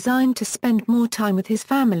Rivers would resign to spend more time with his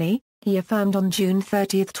family, he affirmed on June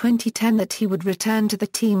 30, 2010 that he would return to the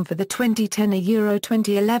team for the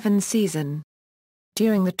 2010-2011 season.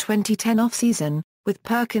 During the 2010 off-season, with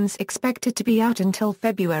Perkins expected to be out until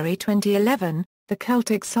February 2011, the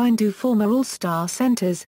Celtics signed 2 former All-Star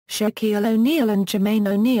centers, Shaquille O'Neal and Jermaine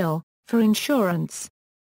O'Neal, for insurance.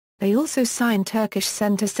 They also signed Turkish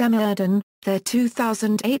center Semih Erden, their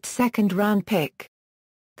 2008 second-round pick.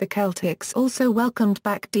 The Celtics also welcomed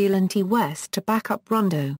back Delonte West to back up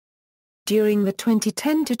Rondo. During the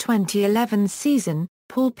 2010-2011 season,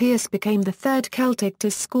 Paul Pierce became the 3rd Celtic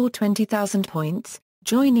to score 20,000 points,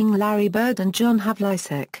 joining Larry Bird and John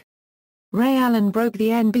Havlicek. Ray Allen broke the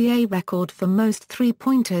NBA record for most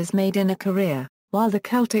three-pointers made in a career, while the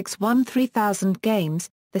Celtics won 3,000 games,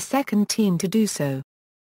 the second team to do so.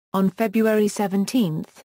 On February 17,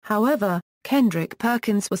 however, Kendrick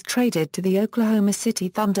Perkins was traded to the Oklahoma City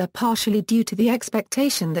Thunder partially due to the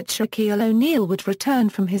expectation that Shaquille O'Neal would return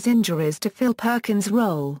from his injuries to fill Perkins'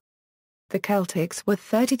 role. The Celtics were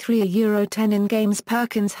 33-10 in games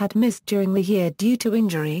Perkins had missed during the year due to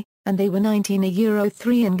injury, and they were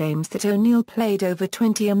 19-3 in games that O'Neal played over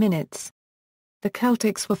 20 minutes. The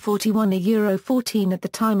Celtics were 41-14 at the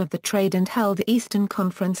time of the trade and held the Eastern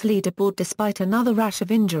Conference leaderboard despite another rash of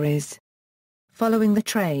injuries. Following the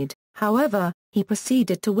trade, however, he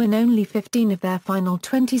proceeded to win only 15 of their final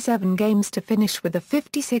 27 games to finish with a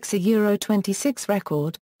 56-26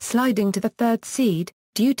 record, sliding to the 3rd seed,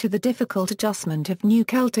 due to the difficult adjustment of new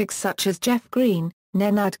Celtics such as Jeff Green,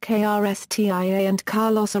 Nenad Krstia and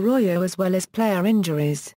Carlos Arroyo as well as player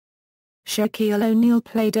injuries. Shaquille O'Neal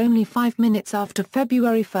played only 5 minutes after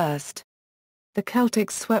February 1. The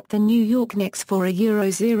Celtics swept the New York Knicks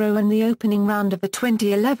 4-0 in the opening round of the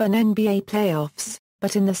 2011 NBA playoffs,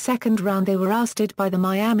 but in the second round they were ousted by the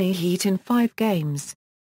Miami Heat in 5 games.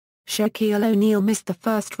 Shaquille O'Neal missed the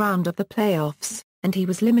first round of the playoffs, and he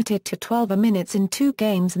was limited to 12 minutes in 2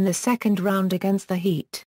 games in the second round against the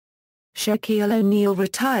Heat. Shaquille O'Neal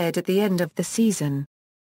retired at the end of the season.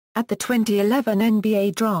 At the 2011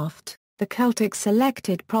 NBA Draft, the Celtics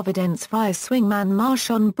selected Providence Fire swingman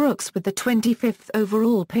Marshawn Brooks with the 25th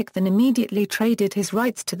overall pick, then immediately traded his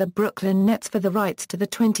rights to the Brooklyn Nets for the rights to the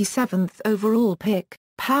 27th overall pick,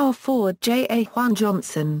 power forward J.A. Juan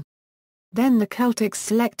Johnson. Then the Celtics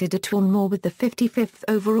selected Etuan Moore with the 55th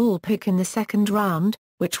overall pick in the second round,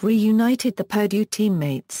 which reunited the Purdue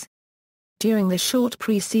teammates. During the short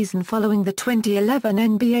preseason following the 2011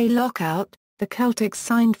 NBA lockout, the Celtics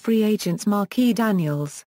signed free agents Marquis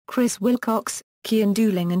Daniels, Chris Wilcox, Keon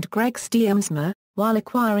Dooling and Greg Stiemsma, while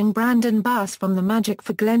acquiring Brandon Bass from the Magic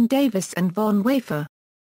for Glenn Davis and Von Wafer.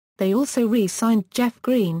 They also re-signed Jeff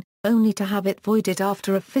Green, only to have it voided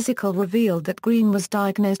after a physical revealed that Green was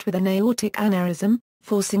diagnosed with an aortic aneurysm,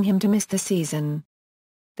 forcing him to miss the season.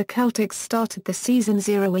 The Celtics started the season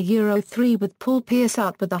 0-3 with Paul Pierce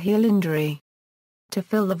out with a heel injury. To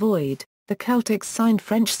fill the void, the Celtics signed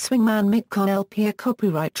French swingman Mick Pierre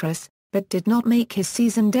copyrightress, but did not make his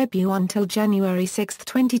season debut until January 6,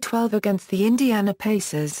 2012 against the Indiana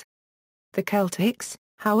Pacers. The Celtics,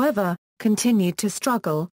 however, continued to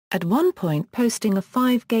struggle, at one point posting a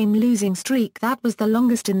 5-game losing streak that was the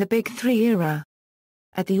longest in the Big Three era.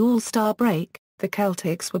 At the All-Star break, the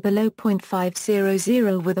Celtics were below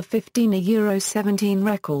 .500 with a 15-17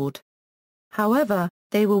 record. However,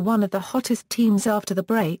 they were one of the hottest teams after the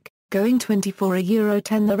break, going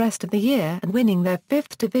 24-10 the rest of the year and winning their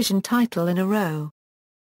 5th division title in a row.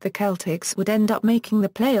 The Celtics would end up making the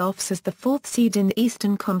playoffs as the 4th seed in the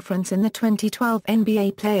Eastern Conference in the 2012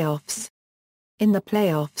 NBA playoffs. In the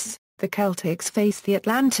playoffs, the Celtics faced the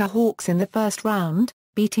Atlanta Hawks in the first round,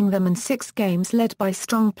 beating them in 6 games led by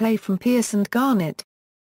strong play from Pierce and Garnett.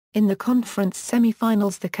 In the conference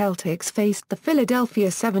semifinals, the Celtics faced the Philadelphia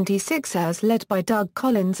 76ers led by Doug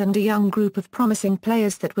Collins and a young group of promising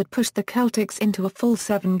players that would push the Celtics into a full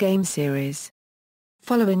 7-game series.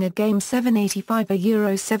 Following a Game 7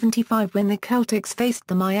 85-75 win, the Celtics faced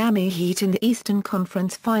the Miami Heat in the Eastern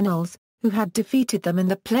Conference Finals, who had defeated them in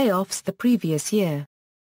the playoffs the previous year.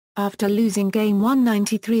 After losing Game 1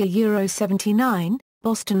 93-79,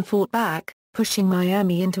 Boston fought back, pushing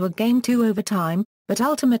Miami into a Game 2 overtime, but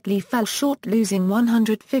ultimately fell short, losing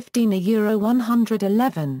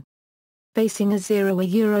 115-111. Facing a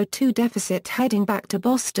 0-2 deficit heading back to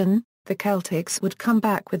Boston, the Celtics would come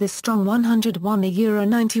back with a strong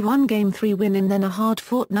 101-91 Game 3 win and then a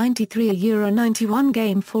hard-fought 93-91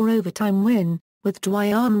 Game 4 overtime win, with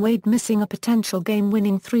Dwyane Wade missing a potential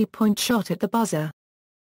game-winning 3-point shot at the buzzer.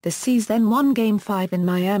 The C's then won Game 5 in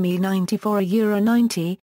Miami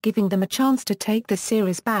 94-90, giving them a chance to take the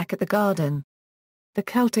series back at the Garden. The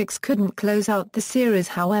Celtics couldn't close out the series,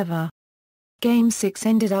 however. Game 6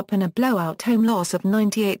 ended up in a blowout home loss of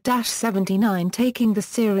 98-79, taking the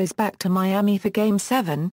series back to Miami for Game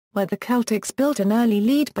 7, where the Celtics built an early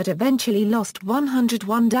lead but eventually lost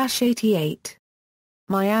 101-88.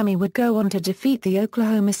 Miami would go on to defeat the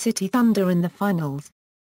Oklahoma City Thunder in the finals.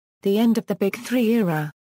 The end of the Big Three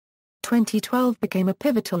era. 2012 became a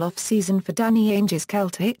pivotal off-season for Danny Ainge's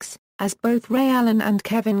Celtics, as both Ray Allen and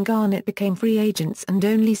Kevin Garnett became free agents and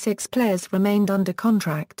only 6 players remained under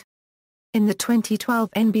contract. In the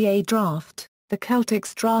 2012 NBA draft, the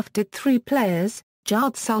Celtics drafted 3 players,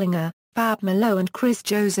 J.R. Sullinger, Fab Melo and Chris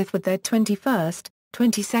Joseph, with their 21st,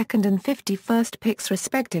 22nd and 51st picks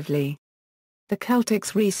respectively. The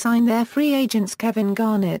Celtics re-signed their free agents Kevin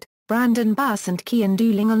Garnett, Brandon Bass and Keyon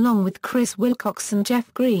Dooling along with Chris Wilcox and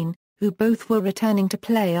Jeff Green, who both were returning to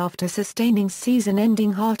play after sustaining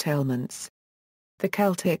season-ending heart ailments. The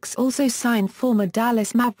Celtics also signed former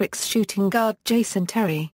Dallas Mavericks shooting guard Jason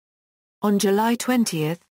Terry. On July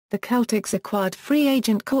 20, the Celtics acquired free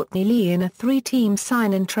agent Courtney Lee in a 3-team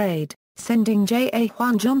sign-and-trade, sending J.A.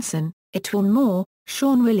 Juan Johnson, Etuan Moore,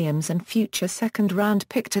 Sean Williams and future second-round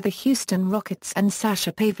pick to the Houston Rockets and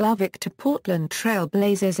Sasha Pavlovic to Portland Trail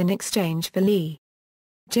Blazers in exchange for Lee.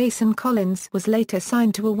 Jason Collins was later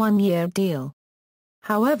signed to a 1-year deal.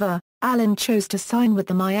 However, Allen chose to sign with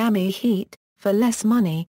the Miami Heat, for less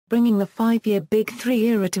money, bringing the 5-year Big Three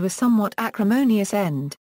era to a somewhat acrimonious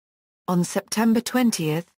end. On September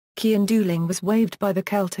 20, Keyon Dooling was waived by the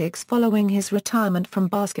Celtics following his retirement from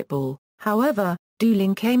basketball. However,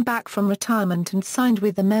 Dooling came back from retirement and signed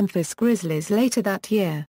with the Memphis Grizzlies later that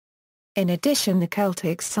year. In addition, the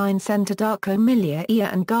Celtics signed center Darko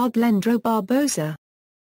Milicic and guard Leandro Barbosa.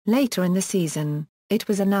 Later in the season, it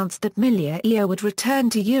was announced that Milicic would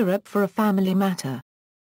return to Europe for a family matter.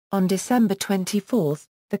 On December 24,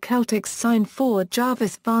 the Celtics signed forward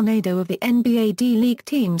Jarvis Varnado of the NBA D-League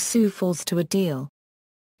team Sioux Falls to a deal.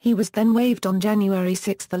 He was then waived on January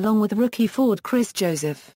 6 along with rookie forward Chris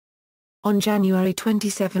Joseph. On January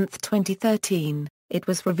 27, 2013, it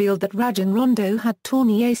was revealed that Rajon Rondo had torn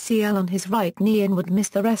the ACL on his right knee and would miss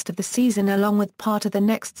the rest of the season along with part of the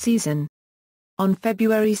next season. On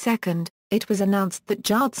February 2, it was announced that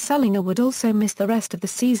J.R. Sullinger would also miss the rest of the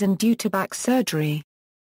season due to back surgery.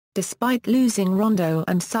 Despite losing Rondo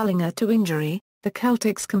and Sullinger to injury, the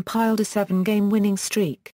Celtics compiled a 7-game winning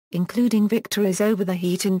streak, including victories over the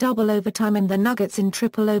Heat in double overtime and the Nuggets in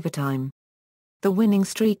triple overtime. The winning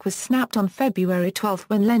streak was snapped on February 12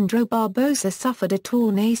 when Leandro Barbosa suffered a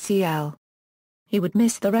torn ACL. He would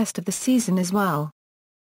miss the rest of the season as well.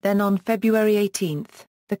 Then on February 18,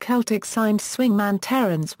 the Celtics signed swingman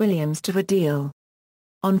Terrence Williams to a deal.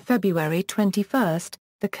 On February 21,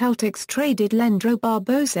 the Celtics traded Leandro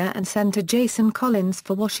Barbosa and center Jason Collins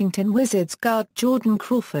for Washington Wizards guard Jordan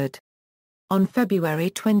Crawford. On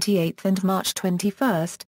February 28 and March 21,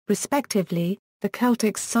 respectively, the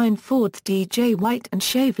Celtics signed forwards DJ White and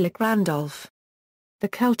Havlicek Randolph. The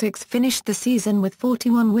Celtics finished the season with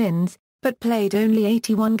 41 wins, but played only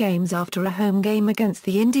 81 games after a home game against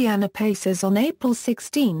the Indiana Pacers on April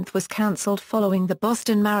 16 was cancelled following the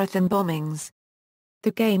Boston Marathon bombings. The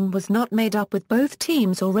game was not made up with both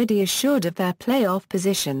teams already assured of their playoff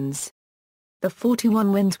positions. The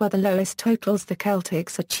 41 wins were the lowest totals the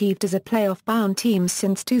Celtics achieved as a playoff-bound team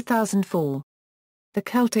since 2004. The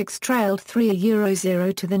Celtics trailed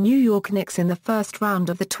 3-0 to the New York Knicks in the first round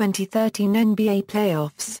of the 2013 NBA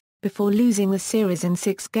playoffs, before losing the series in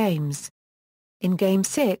 6 games. In Game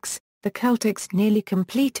 6, the Celtics nearly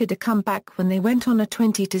completed a comeback when they went on a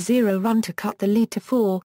 20-0 run to cut the lead to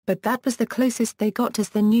 4, but that was the closest they got as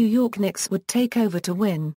the New York Knicks would take over to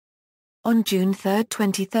win. On June 3,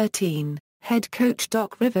 2013, head coach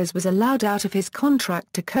Doc Rivers was allowed out of his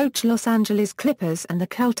contract to coach Los Angeles Clippers, and the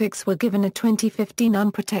Celtics were given a 2015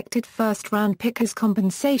 unprotected first-round pick as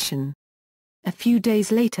compensation. A few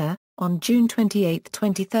days later, on June 28,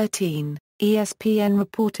 2013, ESPN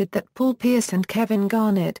reported that Paul Pierce and Kevin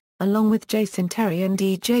Garnett, along with Jason Terry and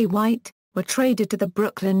DJ White, were traded to the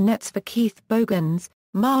Brooklyn Nets for Keith Bogans,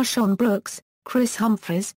 Marshawn Brooks, Chris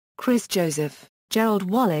Humphries, Chris Joseph, Gerald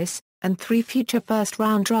Wallace, and 3 future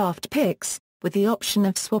first-round draft picks, with the option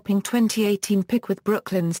of swapping 2018 pick with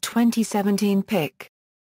Brooklyn's 2017 pick.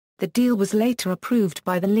 The deal was later approved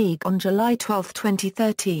by the league on July 12,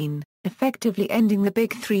 2013, effectively ending the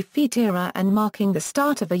Big 3 feat era and marking the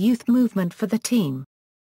start of a youth movement for the team.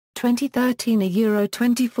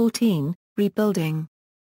 2013-2014, rebuilding.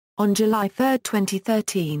 On July 3,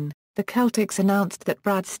 2013, the Celtics announced that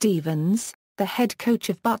Brad Stevens, the head coach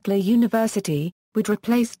of Butler University, would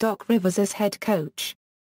replace Doc Rivers as head coach.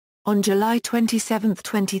 On July 27,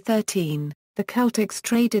 2013, the Celtics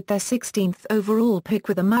traded their 16th overall pick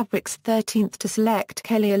with the Mavericks' 13th to select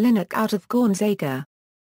Kelly Olynyk out of Gonzaga.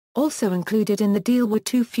 Also included in the deal were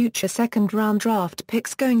 2 future second-round draft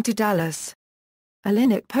picks going to Dallas.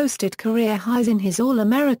 Olynyk posted career highs in his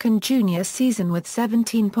All-American junior season with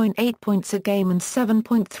 17.8 points a game and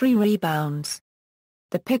 7.3 rebounds.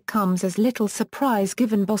 The pick comes as little surprise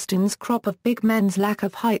given Boston's crop of big men's lack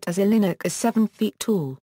of height, as Olynyk is 7 feet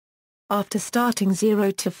tall. After starting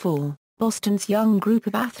 0-4, Boston's young group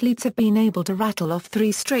of athletes have been able to rattle off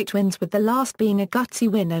 3 straight wins, with the last being a gutsy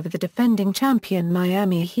win over the defending champion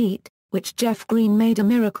Miami Heat, which Jeff Green made a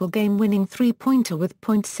miracle game-winning 3-pointer with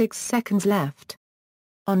 0.6 seconds left.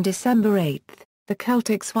 On December 8, the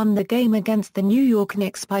Celtics won the game against the New York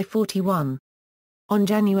Knicks by 41. On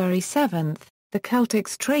January 7, the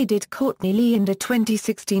Celtics traded Courtney Lee and a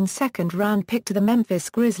 2016 second-round pick to the Memphis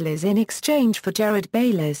Grizzlies in exchange for Jared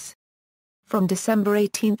Bayless. From December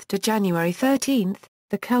 18 to January 13,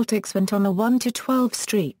 the Celtics went on a 1-12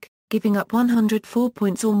 streak, giving up 104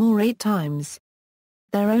 points or more 8 times.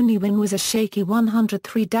 Their only win was a shaky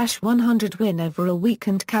 103-100 win over a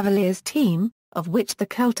weakened Cavaliers team, of which the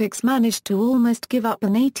Celtics managed to almost give up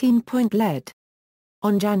an 18-point lead.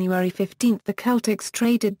 On January 15 the Celtics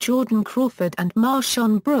traded Jordan Crawford and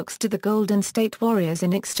Marshawn Brooks to the Golden State Warriors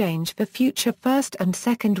in exchange for future first and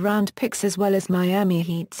second round picks, as well as Miami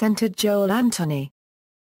Heat center Joel Anthony.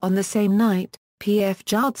 On the same night, P.F.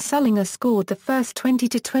 Sullinger scored the first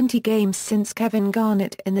 20-20 games since Kevin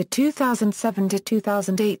Garnett in the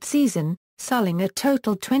 2007-2008 season. Sullinger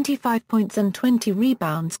totaled 25 points and 20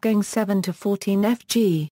 rebounds, going 7-14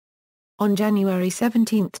 FG. On January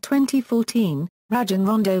 17, 2014, Rajon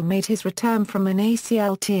Rondo made his return from an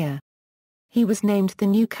ACL tear. He was named the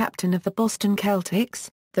new captain of the Boston Celtics,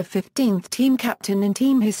 the 15th team captain in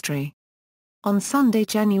team history. On Sunday,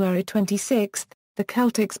 January 26, the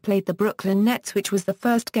Celtics played the Brooklyn Nets, which was the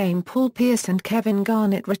first game Paul Pierce and Kevin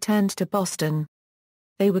Garnett returned to Boston.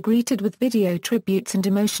 They were greeted with video tributes and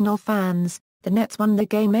emotional fans. The Nets won the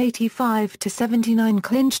game 85-79,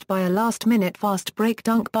 clinched by a last-minute fast break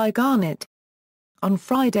dunk by Garnett. On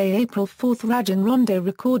Friday, April 4, Rajon Rondo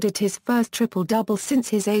recorded his first triple-double since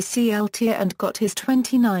his ACL tear and got his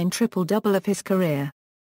 29th triple-double of his career.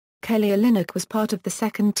 Kelly Olynyk was part of the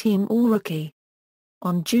second-team All-Rookie.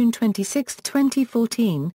 On June 26,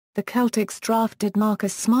 2014, the Celtics drafted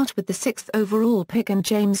Marcus Smart with the 6th overall pick and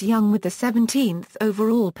James Young with the 17th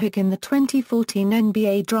overall pick in the 2014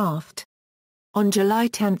 NBA Draft. On July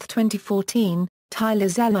 10, 2014, Tyler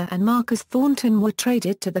Zeller and Marcus Thornton were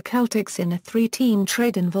traded to the Celtics in a 3-team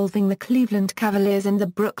trade involving the Cleveland Cavaliers and the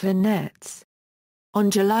Brooklyn Nets.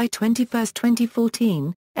 On July 21,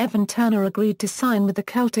 2014, Evan Turner agreed to sign with the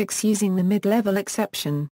Celtics using the mid-level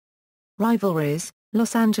exception. Rivalries: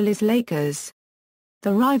 Los Angeles Lakers.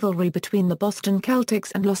 The rivalry between the Boston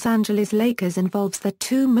Celtics and Los Angeles Lakers involves the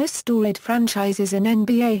two most storied franchises in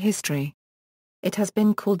NBA history. It has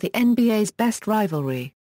been called the NBA's best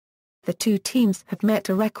rivalry. The two teams have met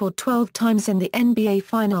a record 12 times in the NBA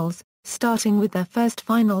Finals, starting with their first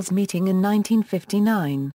Finals meeting in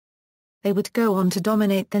 1959. They would go on to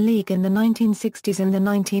dominate the league in the 1960s and the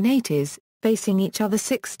 1980s, facing each other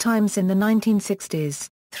 6 times in the 1960s,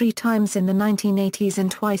 3 times in the 1980s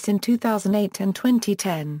and twice in 2008 and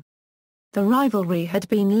 2010. The rivalry had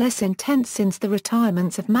been less intense since the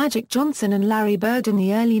retirements of Magic Johnson and Larry Bird in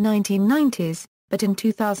the early 1990s, but in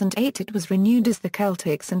 2008 it was renewed as the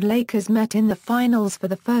Celtics and Lakers met in the finals for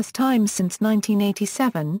the first time since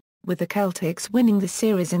 1987, with the Celtics winning the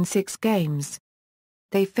series in 6 games.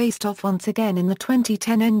 They faced off once again in the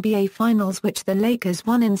 2010 NBA Finals, which the Lakers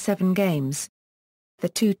won in 7 games. The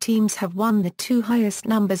two teams have won the 2 highest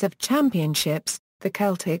numbers of championships, the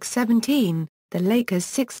Celtics 17, the Lakers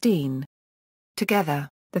 16. Together,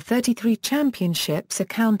 the 33 championships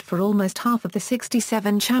account for almost half of the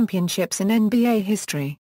 67 championships in NBA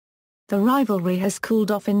history. The rivalry has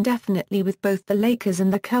cooled off indefinitely, with both the Lakers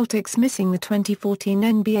and the Celtics missing the 2014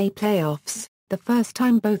 NBA playoffs, the first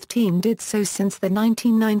time both teams did so since the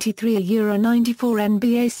 1993-94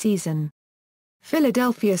 NBA season.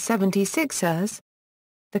 Philadelphia 76ers.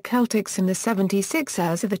 The Celtics and the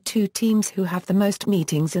 76ers are the two teams who have the most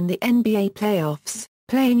meetings in the NBA playoffs,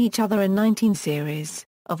 playing each other in 19 series,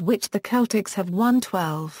 of which the Celtics have won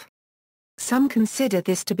 12. Some consider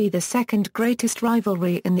this to be the second greatest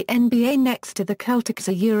rivalry in the NBA next to the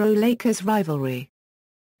Celtics-Lakers rivalry.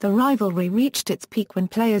 The rivalry reached its peak when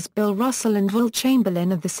players Bill Russell and Wilt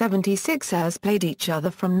Chamberlain of the 76ers played each other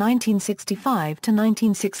from 1965 to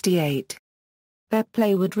 1968. Their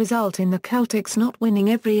play would result in the Celtics not winning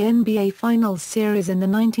every NBA Finals series in the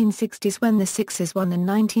 1960s when the Sixers won in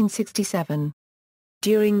 1967.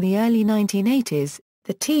 During the early 1980s,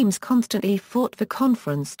 the teams constantly fought for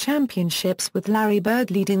conference championships, with Larry Bird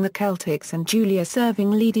leading the Celtics and Julius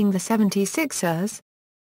Erving leading the 76ers.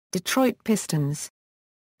 Detroit Pistons.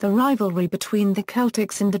 The rivalry between the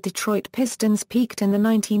Celtics and the Detroit Pistons peaked in the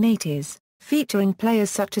 1980s, featuring players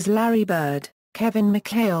such as Larry Bird, Kevin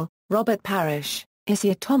McHale, Robert Parish,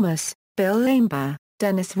 Isiah Thomas, Bill Laimbeer,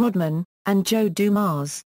 Dennis Rodman, and Joe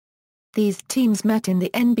Dumars. These teams met in the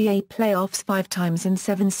NBA playoffs 5 times in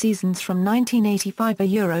 7 seasons from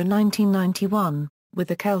 1985-1991, with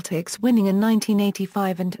the Celtics winning in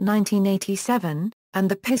 1985 and 1987, and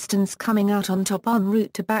the Pistons coming out on top en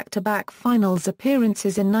route to back-to-back finals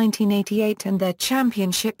appearances in 1988 and their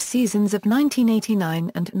championship seasons of 1989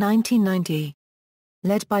 and 1990.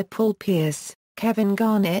 Led by Paul Pierce, Kevin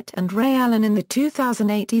Garnett and Ray Allen in the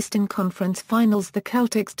 2008 Eastern Conference Finals, the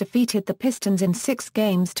Celtics defeated the Pistons in 6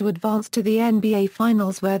 games to advance to the NBA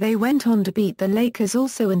Finals, where they went on to beat the Lakers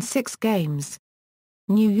also in 6 games.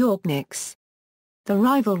 New York Knicks. The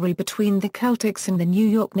rivalry between the Celtics and the New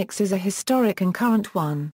York Knicks is a historic and current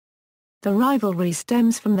one. The rivalry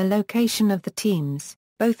stems from the location of the teams,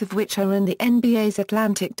 both of which are in the NBA's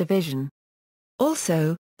Atlantic Division.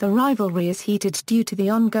 Also, the rivalry is heated due to the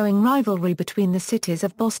ongoing rivalry between the cities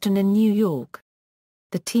of Boston and New York.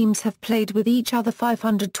 The teams have played with each other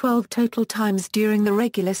 512 total times during the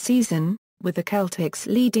regular season, with the Celtics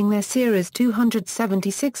leading their series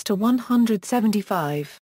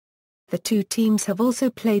 276-175. The two teams have also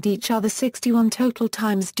played each other 61 total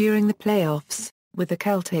times during the playoffs, with the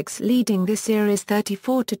Celtics leading this series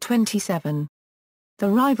 34-27. The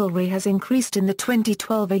rivalry has increased in the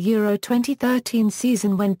 2012-2013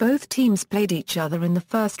 season when both teams played each other in the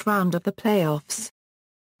first round of the playoffs.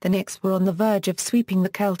 The Knicks were on the verge of sweeping the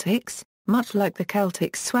Celtics, much like the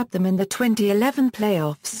Celtics swept them in the 2011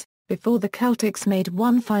 playoffs, before the Celtics made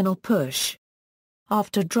one final push.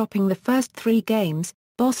 After dropping the first 3 games,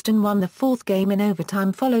 Boston won the 4th game in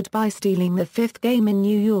overtime, followed by stealing the 5th game in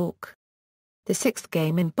New York. The 6th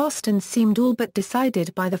game in Boston seemed all but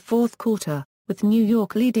decided by the 4th quarter, with New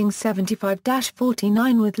York leading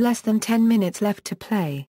 75-49 with less than 10 minutes left to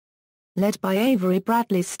play. Led by Avery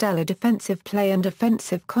Bradley's stellar defensive play and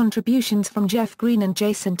offensive contributions from Jeff Green and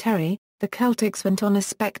Jason Terry, the Celtics went on a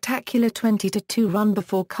spectacular 20-2 run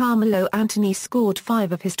before Carmelo Anthony scored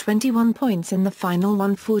 5 of his 21 points in the final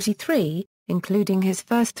 143, including his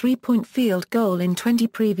first 3-point field goal in 20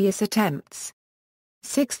 previous attempts.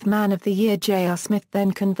 6th Man of the Year J.R. Smith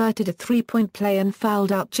then converted a 3-point play and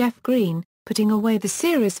fouled out Jeff Green, putting away the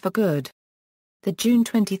series for good. The June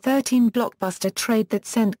 2013 blockbuster trade that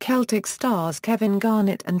sent Celtics stars Kevin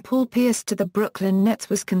Garnett and Paul Pierce to the Brooklyn Nets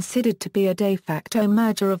was considered to be a de facto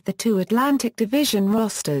merger of the two Atlantic Division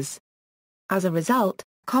rosters. As a result,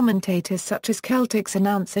 commentators such as Celtics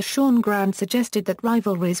announcer Sean Grant suggested that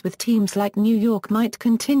rivalries with teams like New York might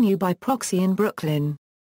continue by proxy in Brooklyn.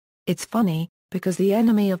 "It's funny, because the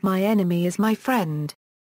enemy of my enemy is my friend."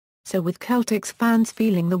 So with Celtics fans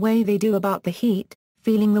feeling the way they do about the Heat,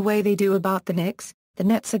 feeling the way they do about the Knicks, the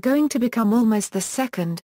Nets are going to become almost the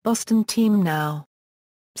second Boston team now.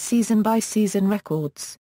 Season-by-season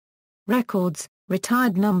records. Records,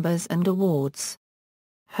 retired numbers and awards.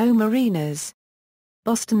 Home arenas.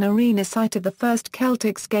 Boston Arena, site of the first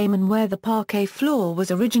Celtics game and where the parquet floor was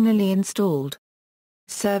originally installed.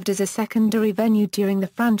 Served as a secondary venue during the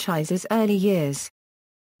franchise's early years.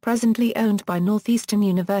 Presently owned by Northeastern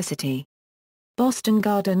University. Boston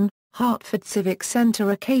Garden, Hartford Civic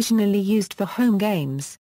Center, occasionally used for home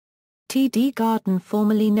games. TD Garden,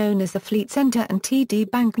 formerly known as the Fleet Center, and TD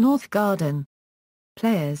Bank North Garden.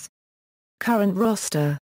 Players. Current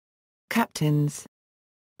roster. Captains.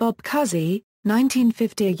 Bob Cousy,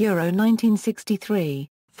 1950–1963,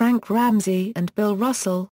 Frank Ramsey and Bill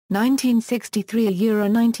Russell,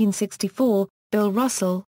 1963–1964, Bill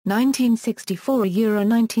Russell,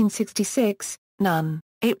 1964–1966, none.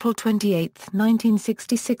 April 28,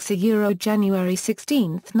 1966–January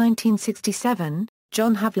 16, 1967,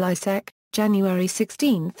 John Havlicek, January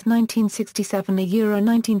 16,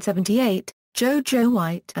 1967–1978, Joe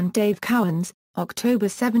White and Dave Cowens, October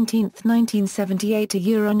 17,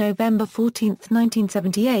 1978–November 14,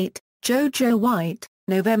 1978, Joe White,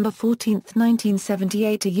 November 14,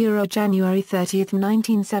 1978–January 30,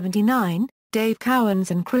 1979, Dave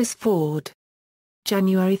Cowens and Chris Ford.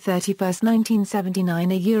 January 31,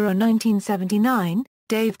 1979–1979,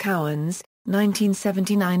 Dave Cowens,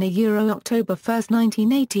 1979–October 1,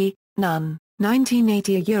 1980, none.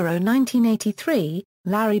 1980–1983,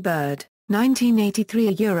 Larry Bird,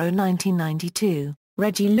 1983–1992,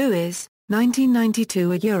 Reggie Lewis,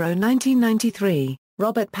 1992–1993,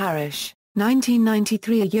 Robert Parish,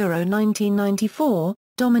 1993–1994,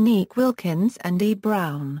 Dominique Wilkins and D.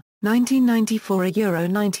 Brown,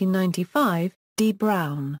 1994–1995, D.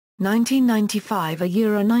 Brown,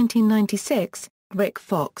 1995–1996, Rick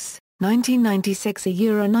Fox,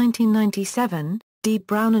 1996–1997, D.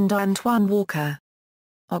 Brown and Antoine Walker.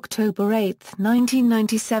 October 8,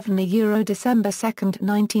 1997 – December 2,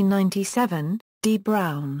 1997, D.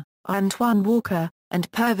 Brown, Antoine Walker, and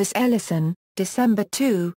Purvis Ellison, December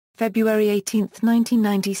 2, February 18,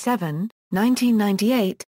 1997,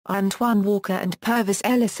 1998, Antoine Walker and Purvis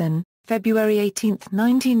Ellison, February 18,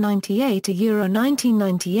 1998 –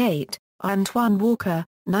 1998, Antoine Walker,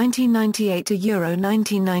 1998 –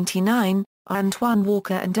 1999, Antoine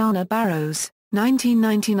Walker and Dana Barrows,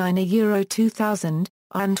 1999 – 2000,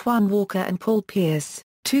 Antoine Walker and Paul Pierce,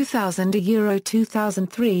 2000 –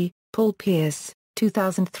 2003, Paul Pierce,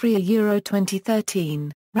 2003 –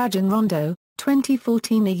 2013, Rajon Rondo,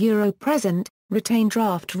 2014 – present, retain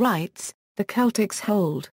draft rights, the Celtics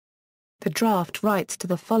hold the draft rights to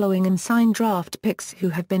the following unsigned draft picks who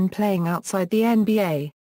have been playing outside the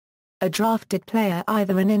NBA. A drafted player,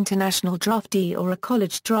 either an international draftee or a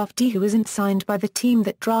college draftee who isn't signed by the team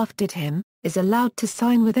that drafted him, is allowed to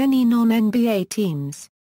sign with any non-NBA teams.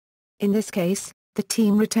 In this case, the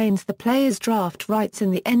team retains the player's draft rights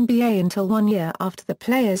in the NBA until 1 year after the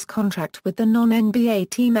player's contract with the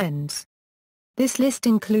non-NBA team ends. This list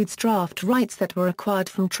includes draft rights that were acquired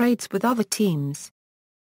from trades with other teams.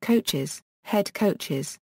 Coaches, head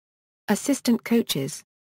coaches, assistant coaches.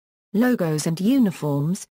 Logos and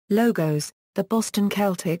uniforms. Logos. The Boston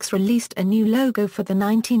Celtics released a new logo for the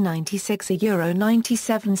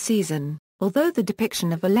 1996–97 season, although the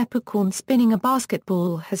depiction of a leprechaun spinning a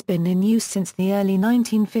basketball has been in use since the early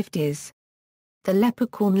 1950s. The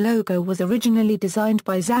leprechaun logo was originally designed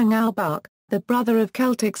by Red Auerbach, the brother of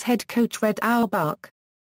Celtics head coach Red Auerbach.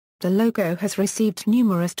 The logo has received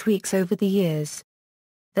numerous tweaks over the years.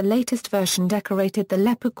 The latest version decorated the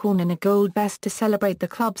leprechaun in a gold vest to celebrate the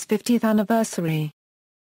club's 50th anniversary.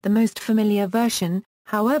 The most familiar version,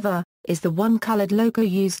 however, is the one-colored logo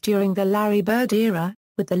used during the Larry Bird era,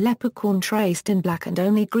 with the leprechaun traced in black and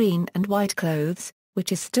only green and white clothes,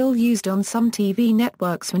 which is still used on some TV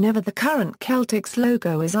networks whenever the current Celtics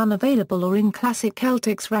logo is unavailable or in classic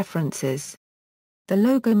Celtics references. The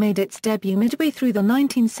logo made its debut midway through the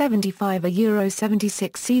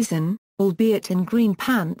 1975–76 season, albeit in green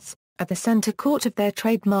pants, at the center court of their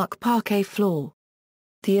trademark parquet floor.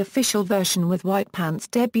 The official version with white pants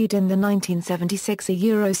debuted in the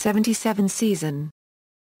 1976–77 season.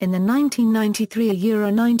 In the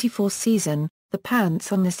 1993–94 season, the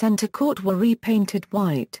pants on the center court were repainted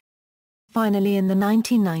white. Finally, in the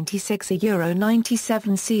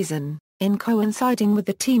 1996-97 season, in coinciding with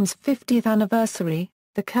the team's 50th anniversary,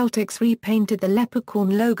 the Celtics repainted the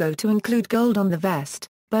leprechaun logo to include gold on the vest,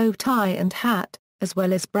 bow tie and hat, as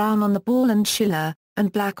well as brown on the ball and shuller,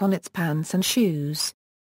 and black on its pants and shoes.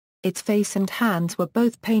 Its face and hands were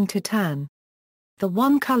both painted tan. The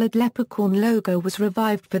one-colored leprechaun logo was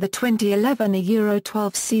revived for the 2011 Euro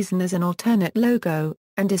 12 season as an alternate logo,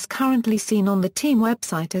 and is currently seen on the team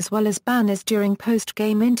website as well as banners during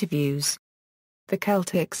post-game interviews. The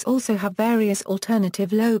Celtics also have various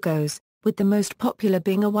alternative logos, with the most popular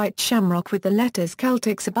being a white shamrock with the letters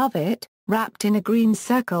Celtics above it, wrapped in a green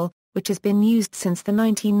circle, which has been used since the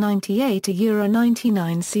 1998 Euro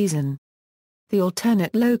 99 season. The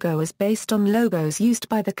alternate logo is based on logos used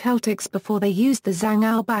by the Celtics before they used the Red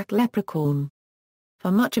Auerbach leprechaun.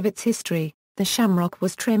 For much of its history, the shamrock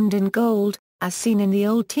was trimmed in gold, as seen in the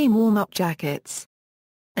old team warm-up jackets.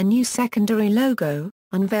 A new secondary logo,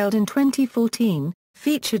 unveiled in 2014,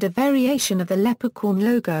 featured a variation of the leprechaun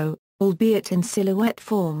logo, albeit in silhouette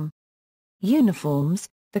form. Uniforms: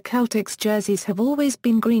 the Celtics jerseys have always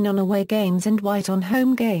been green on away games and white on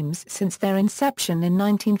home games since their inception in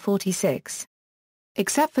 1946.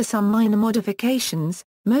 Except for some minor modifications,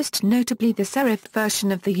 most notably the serifed version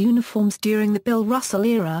of the uniforms during the Bill Russell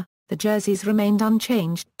era, the jerseys remained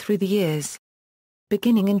unchanged through the years.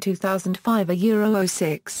 Beginning in 2005 Euro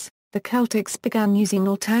 06, the Celtics began using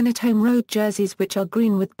alternate home road jerseys which are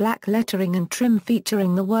green with black lettering and trim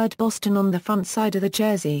featuring the word Boston on the front side of the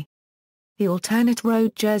jersey. The alternate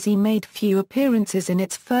road jersey made few appearances in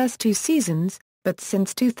its first two seasons, but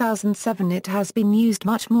since 2007 it has been used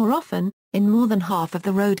much more often, in more than half of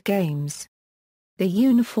the road games. The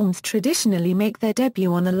uniforms traditionally make their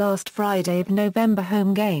debut on the last Friday of November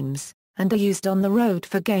home games, and are used on the road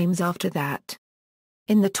for games after that.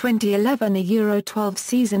 In the 2011 Euro 12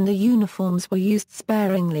 season the uniforms were used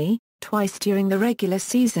sparingly, twice during the regular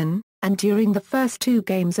season, and during the first two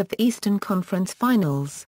games of the Eastern Conference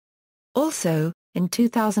Finals. Also, in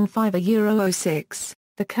 2005 Euro 06,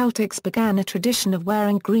 the Celtics began a tradition of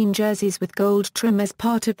wearing green jerseys with gold trim as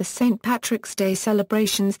part of the St. Patrick's Day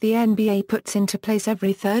celebrations the NBA puts into place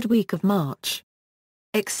every third week of March.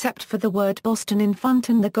 Except for the word Boston in front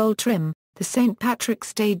and the gold trim, the St.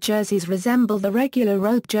 Patrick's Day jerseys resemble the regular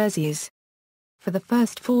road jerseys. For the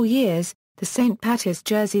first 4 years, the St. Pat's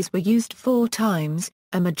jerseys were used 4 times,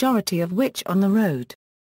 a majority of which on the road.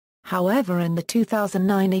 However, in the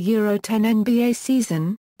 2009 Euro 10 NBA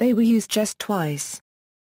season, they were used just twice.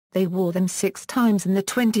 They wore them 6 times in the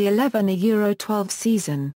 2011 Euro 12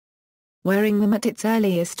 season. Wearing them at its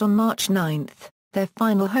earliest on March 9, their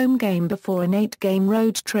final home game before an 8-game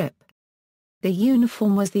road trip. The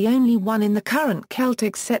uniform was the only one in the current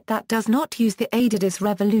Celtics set that does not use the Adidas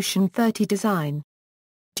Revolution 30 design.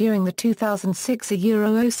 During the 2006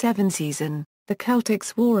 Euro 07 season, the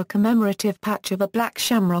Celtics wore a commemorative patch of a black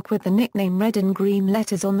shamrock with the nickname red and green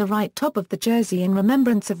letters on the right top of the jersey in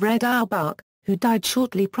remembrance of Red Auerbach, who died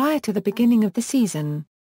shortly prior to the beginning of the season.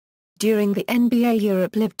 During the NBA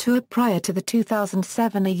Europe Live Tour prior to the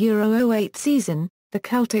 2007 Euro 08 season, the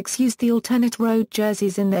Celtics used the alternate road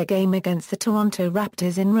jerseys in their game against the Toronto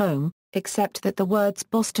Raptors in Rome, except that the words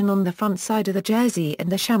Boston on the front side of the jersey and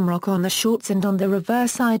the shamrock on the shorts and on the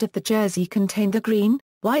reverse side of the jersey contained the green,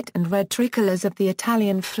 white and red tricolors of the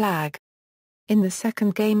Italian flag. In the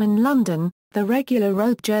second game in London, the regular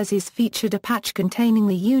road jerseys featured a patch containing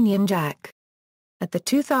the Union Jack. At the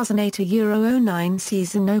 2008 Euro 09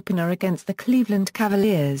 season opener against the Cleveland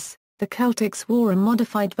Cavaliers, the Celtics wore a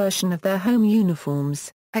modified version of their home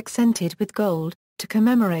uniforms, accented with gold, to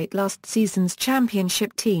commemorate last season's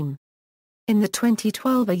championship team. In the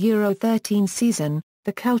 2012 Euro 13 season,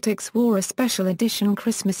 the Celtics wore a special edition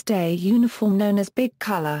Christmas Day uniform known as Big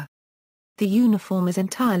Color. The uniform is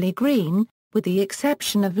entirely green, with the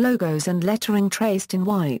exception of logos and lettering traced in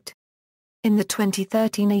white. In the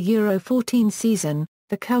 2013 Euro 14 season,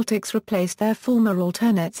 the Celtics replaced their former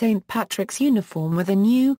alternate St. Patrick's uniform with a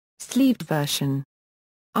new, sleeved version.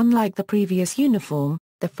 Unlike the previous uniform,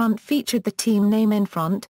 the front featured the team name in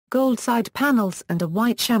front, gold side panels and a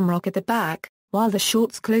white shamrock at the back, while the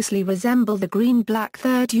shorts closely resemble the green-black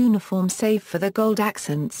third uniform save for the gold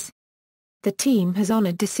accents. The team has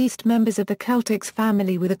honored deceased members of the Celtics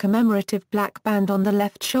family with a commemorative black band on the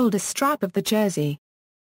left shoulder strap of the jersey.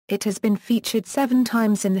 It has been featured 7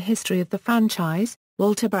 times in the history of the franchise: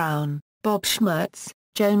 Walter Brown, Bob Schmurtz,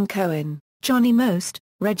 Joan Cohen, Johnny Most,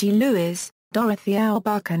 Reggie Lewis, Dorothy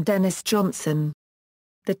Auerbach and Dennis Johnson.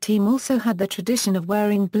 The team also had the tradition of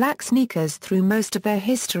wearing black sneakers through most of their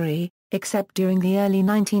history, except during the early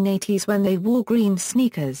 1980s when they wore green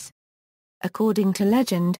sneakers. According to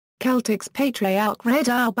legend, Celtics patriarch Red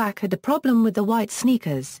Auerbach had a problem with the white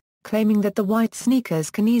sneakers, claiming that the white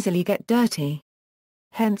sneakers can easily get dirty.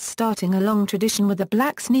 Hence starting a long tradition with the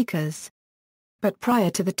black sneakers. But prior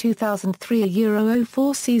to the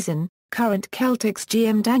 2003-04 season, current Celtics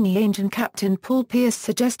GM Danny Ainge and captain Paul Pierce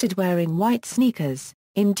suggested wearing white sneakers,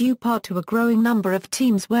 in due part to a growing number of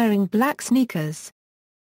teams wearing black sneakers.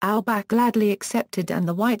 Auerbach gladly accepted, and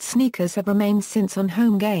the white sneakers have remained since on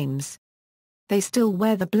home games. They still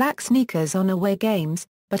wear the black sneakers on away games,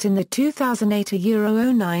 but in the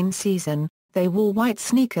 2008-09 season, they wore white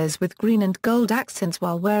sneakers with green and gold accents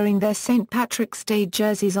while wearing their St. Patrick's Day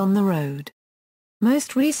jerseys on the road.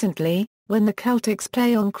 Most recently, when the Celtics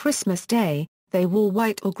play on Christmas Day, they wore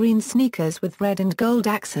white or green sneakers with red and gold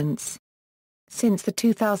accents. Since the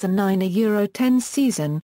 2009-10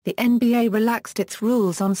 season, the NBA relaxed its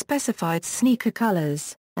rules on specified sneaker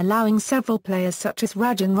colors, allowing several players such as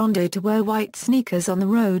Rajon Rondo to wear white sneakers on the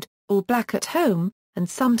road, or black at home, and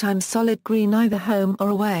sometimes solid green either home or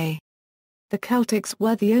away. The Celtics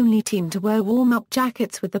were the only team to wear warm-up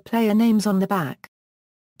jackets with the player names on the back.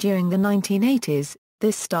 During the 1980s,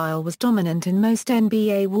 this style was dominant in most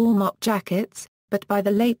NBA warm-up jackets, but by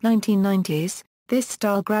the late 1990s, this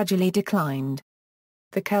style gradually declined.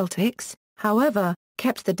 The Celtics, however,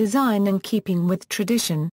 kept the design in keeping with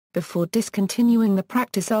tradition, before discontinuing the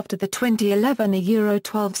practice after the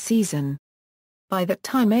 2011-12 season. By that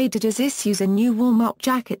time Adidas issues a new warm-up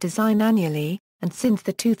jacket design annually, and since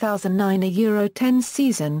the 2009-10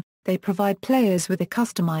 season, they provide players with a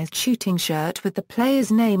customized shooting shirt with the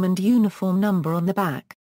player's name and uniform number on the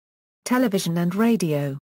back. Television and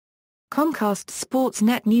radio. Comcast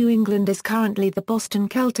Sportsnet New England is currently the Boston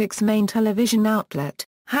Celtics' main television outlet,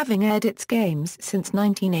 having aired its games since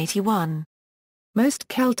 1981. Most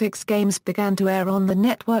Celtics games began to air on the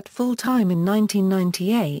network full-time in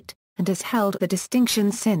 1998, and has held the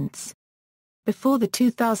distinction since. Before the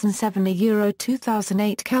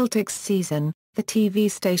 2007-2008 Celtics season, the TV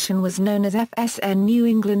station was known as FSN New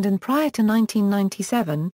England, and prior to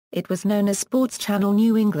 1997, it was known as Sports Channel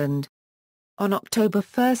New England. On October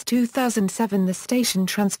 1, 2007, the station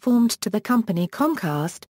transformed to the company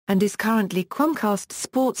Comcast, and is currently Comcast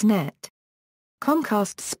Sportsnet.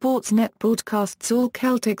 Comcast Sportsnet broadcasts all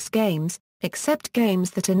Celtics games, except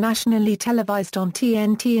games that are nationally televised on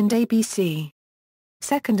TNT and ABC.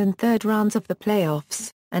 Second and third rounds of the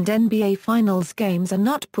playoffs, and NBA Finals games are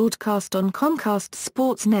not broadcast on Comcast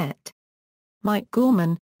Sportsnet. Mike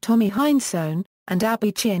Gorman, Tommy Heinsohn, and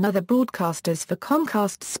Abby Chin are the broadcasters for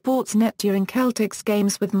Comcast Sportsnet during Celtics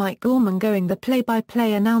games, with Mike Gorman doing the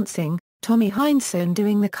play-by-play announcing, Tommy Heinsohn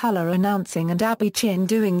doing the color announcing, and Abby Chin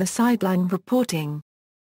doing the sideline reporting.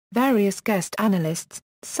 Various guest analysts,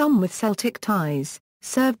 some with Celtic ties,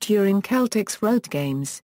 served during Celtics road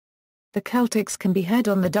games. The Celtics can be heard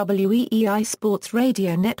on the WEEI Sports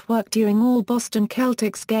Radio Network during all Boston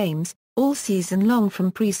Celtics games, all season long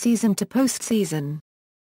from preseason to postseason.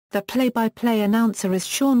 The play-by-play announcer is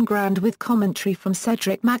Sean Grand with commentary from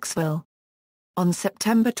Cedric Maxwell. On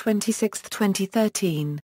September 26,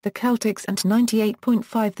 2013, the Celtics and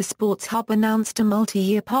 98.5 The Sports Hub announced a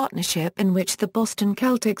multi-year partnership in which the Boston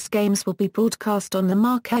Celtics games will be broadcast on the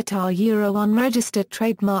Marquette Euro unregistered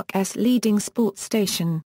trademark S leading sports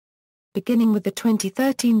station. Beginning with the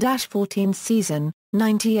 2013-14 season,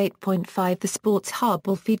 98.5 The Sports Hub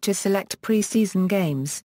will feature select preseason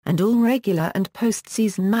games, and all regular and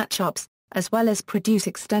postseason matchups, as well as produce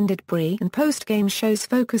extended pre- and post-game shows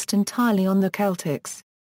focused entirely on the Celtics.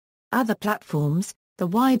 Other platforms, the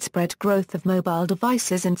widespread growth of mobile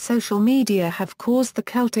devices and social media have caused the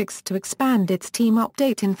Celtics to expand its team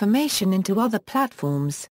update information into other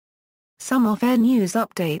platforms. Some off-air news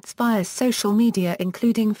updates via social media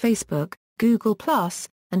including Facebook, Google+,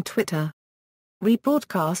 and Twitter.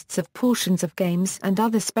 Rebroadcasts of portions of games and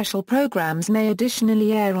other special programs may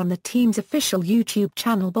additionally air on the team's official YouTube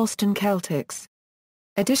channel Boston Celtics.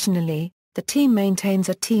 Additionally, the team maintains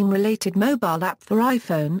a team-related mobile app for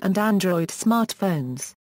iPhone and Android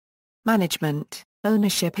smartphones. Management,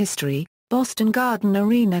 ownership history, Boston Garden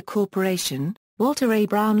Arena Corporation, Walter A.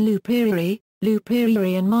 Brown Lou Peary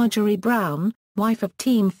and Marjorie Brown, wife of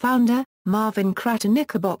team founder, Marvin Kratt.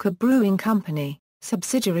 Knickerbocker Brewing Company,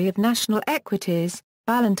 subsidiary of National Equities,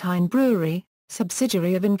 Ballantine Brewery,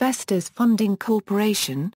 subsidiary of Investors Funding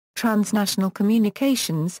Corporation, Transnational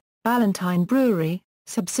Communications, Ballantine Brewery,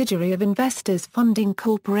 subsidiary of Investors Funding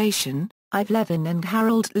Corporation, Ive Levin and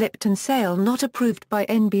Harold Lipton. Sale not approved by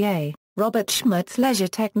NBA, Robert Schmutz Leisure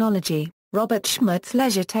Technology,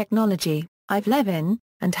 Ive Levin,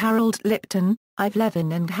 and Harold Lipton, Ive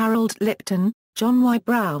Levin and Harold Lipton, John Y.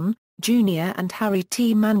 Brown, Jr. and Harry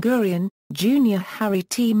T. Mangurian, Jr. Harry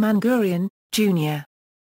T. Mangurian, Jr.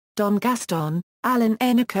 Don Gaston, Alan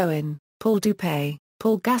N. Cohen, Paul Dupay,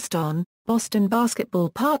 Paul Gaston, Boston Basketball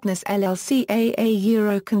Partners LLC AA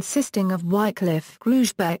Euro consisting of Wycliffe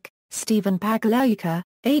Grushbeck, Stephen Pagliuca,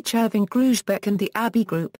 H. Irving Grushbeck and the Abbey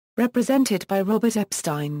Group, represented by Robert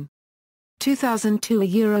Epstein. 2002 a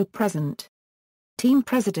Euro present. Team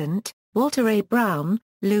President, Walter A. Brown,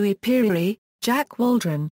 Louis Pereira, Jack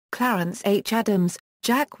Waldron, Clarence H. Adams,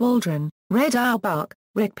 Jack Waldron, Red Auerbach,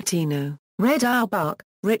 Rick Pitino, Red Auerbach,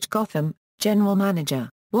 Rich Gotham, General Manager,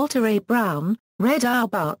 Walter A. Brown, Red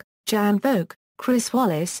Auerbach, Jan Vogt, Chris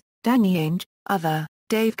Wallace, Danny Ainge, Other,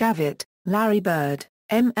 Dave Gavitt, Larry Bird,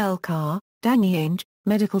 M. L. Carr, Danny Ainge,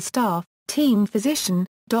 Medical Staff, Team Physician,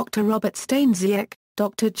 Dr. Robert Stainziek,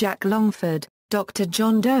 Dr. Jack Longford, Dr.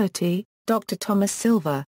 John Doherty, Dr. Thomas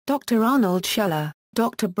Silver, Dr. Arnold Scheller,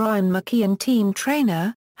 Dr. Brian McKeon Team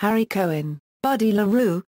Trainer, Harry Cohen, Buddy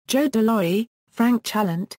LaRue, Joe DeLory, Frank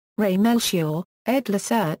Challant, Ray Melchior, Ed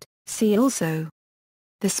Lacerte. See also.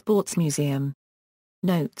 The Sports Museum.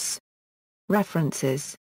 Notes.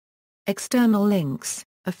 References. External links.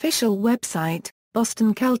 Official website,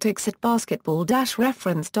 Boston Celtics at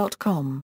basketball-reference.com.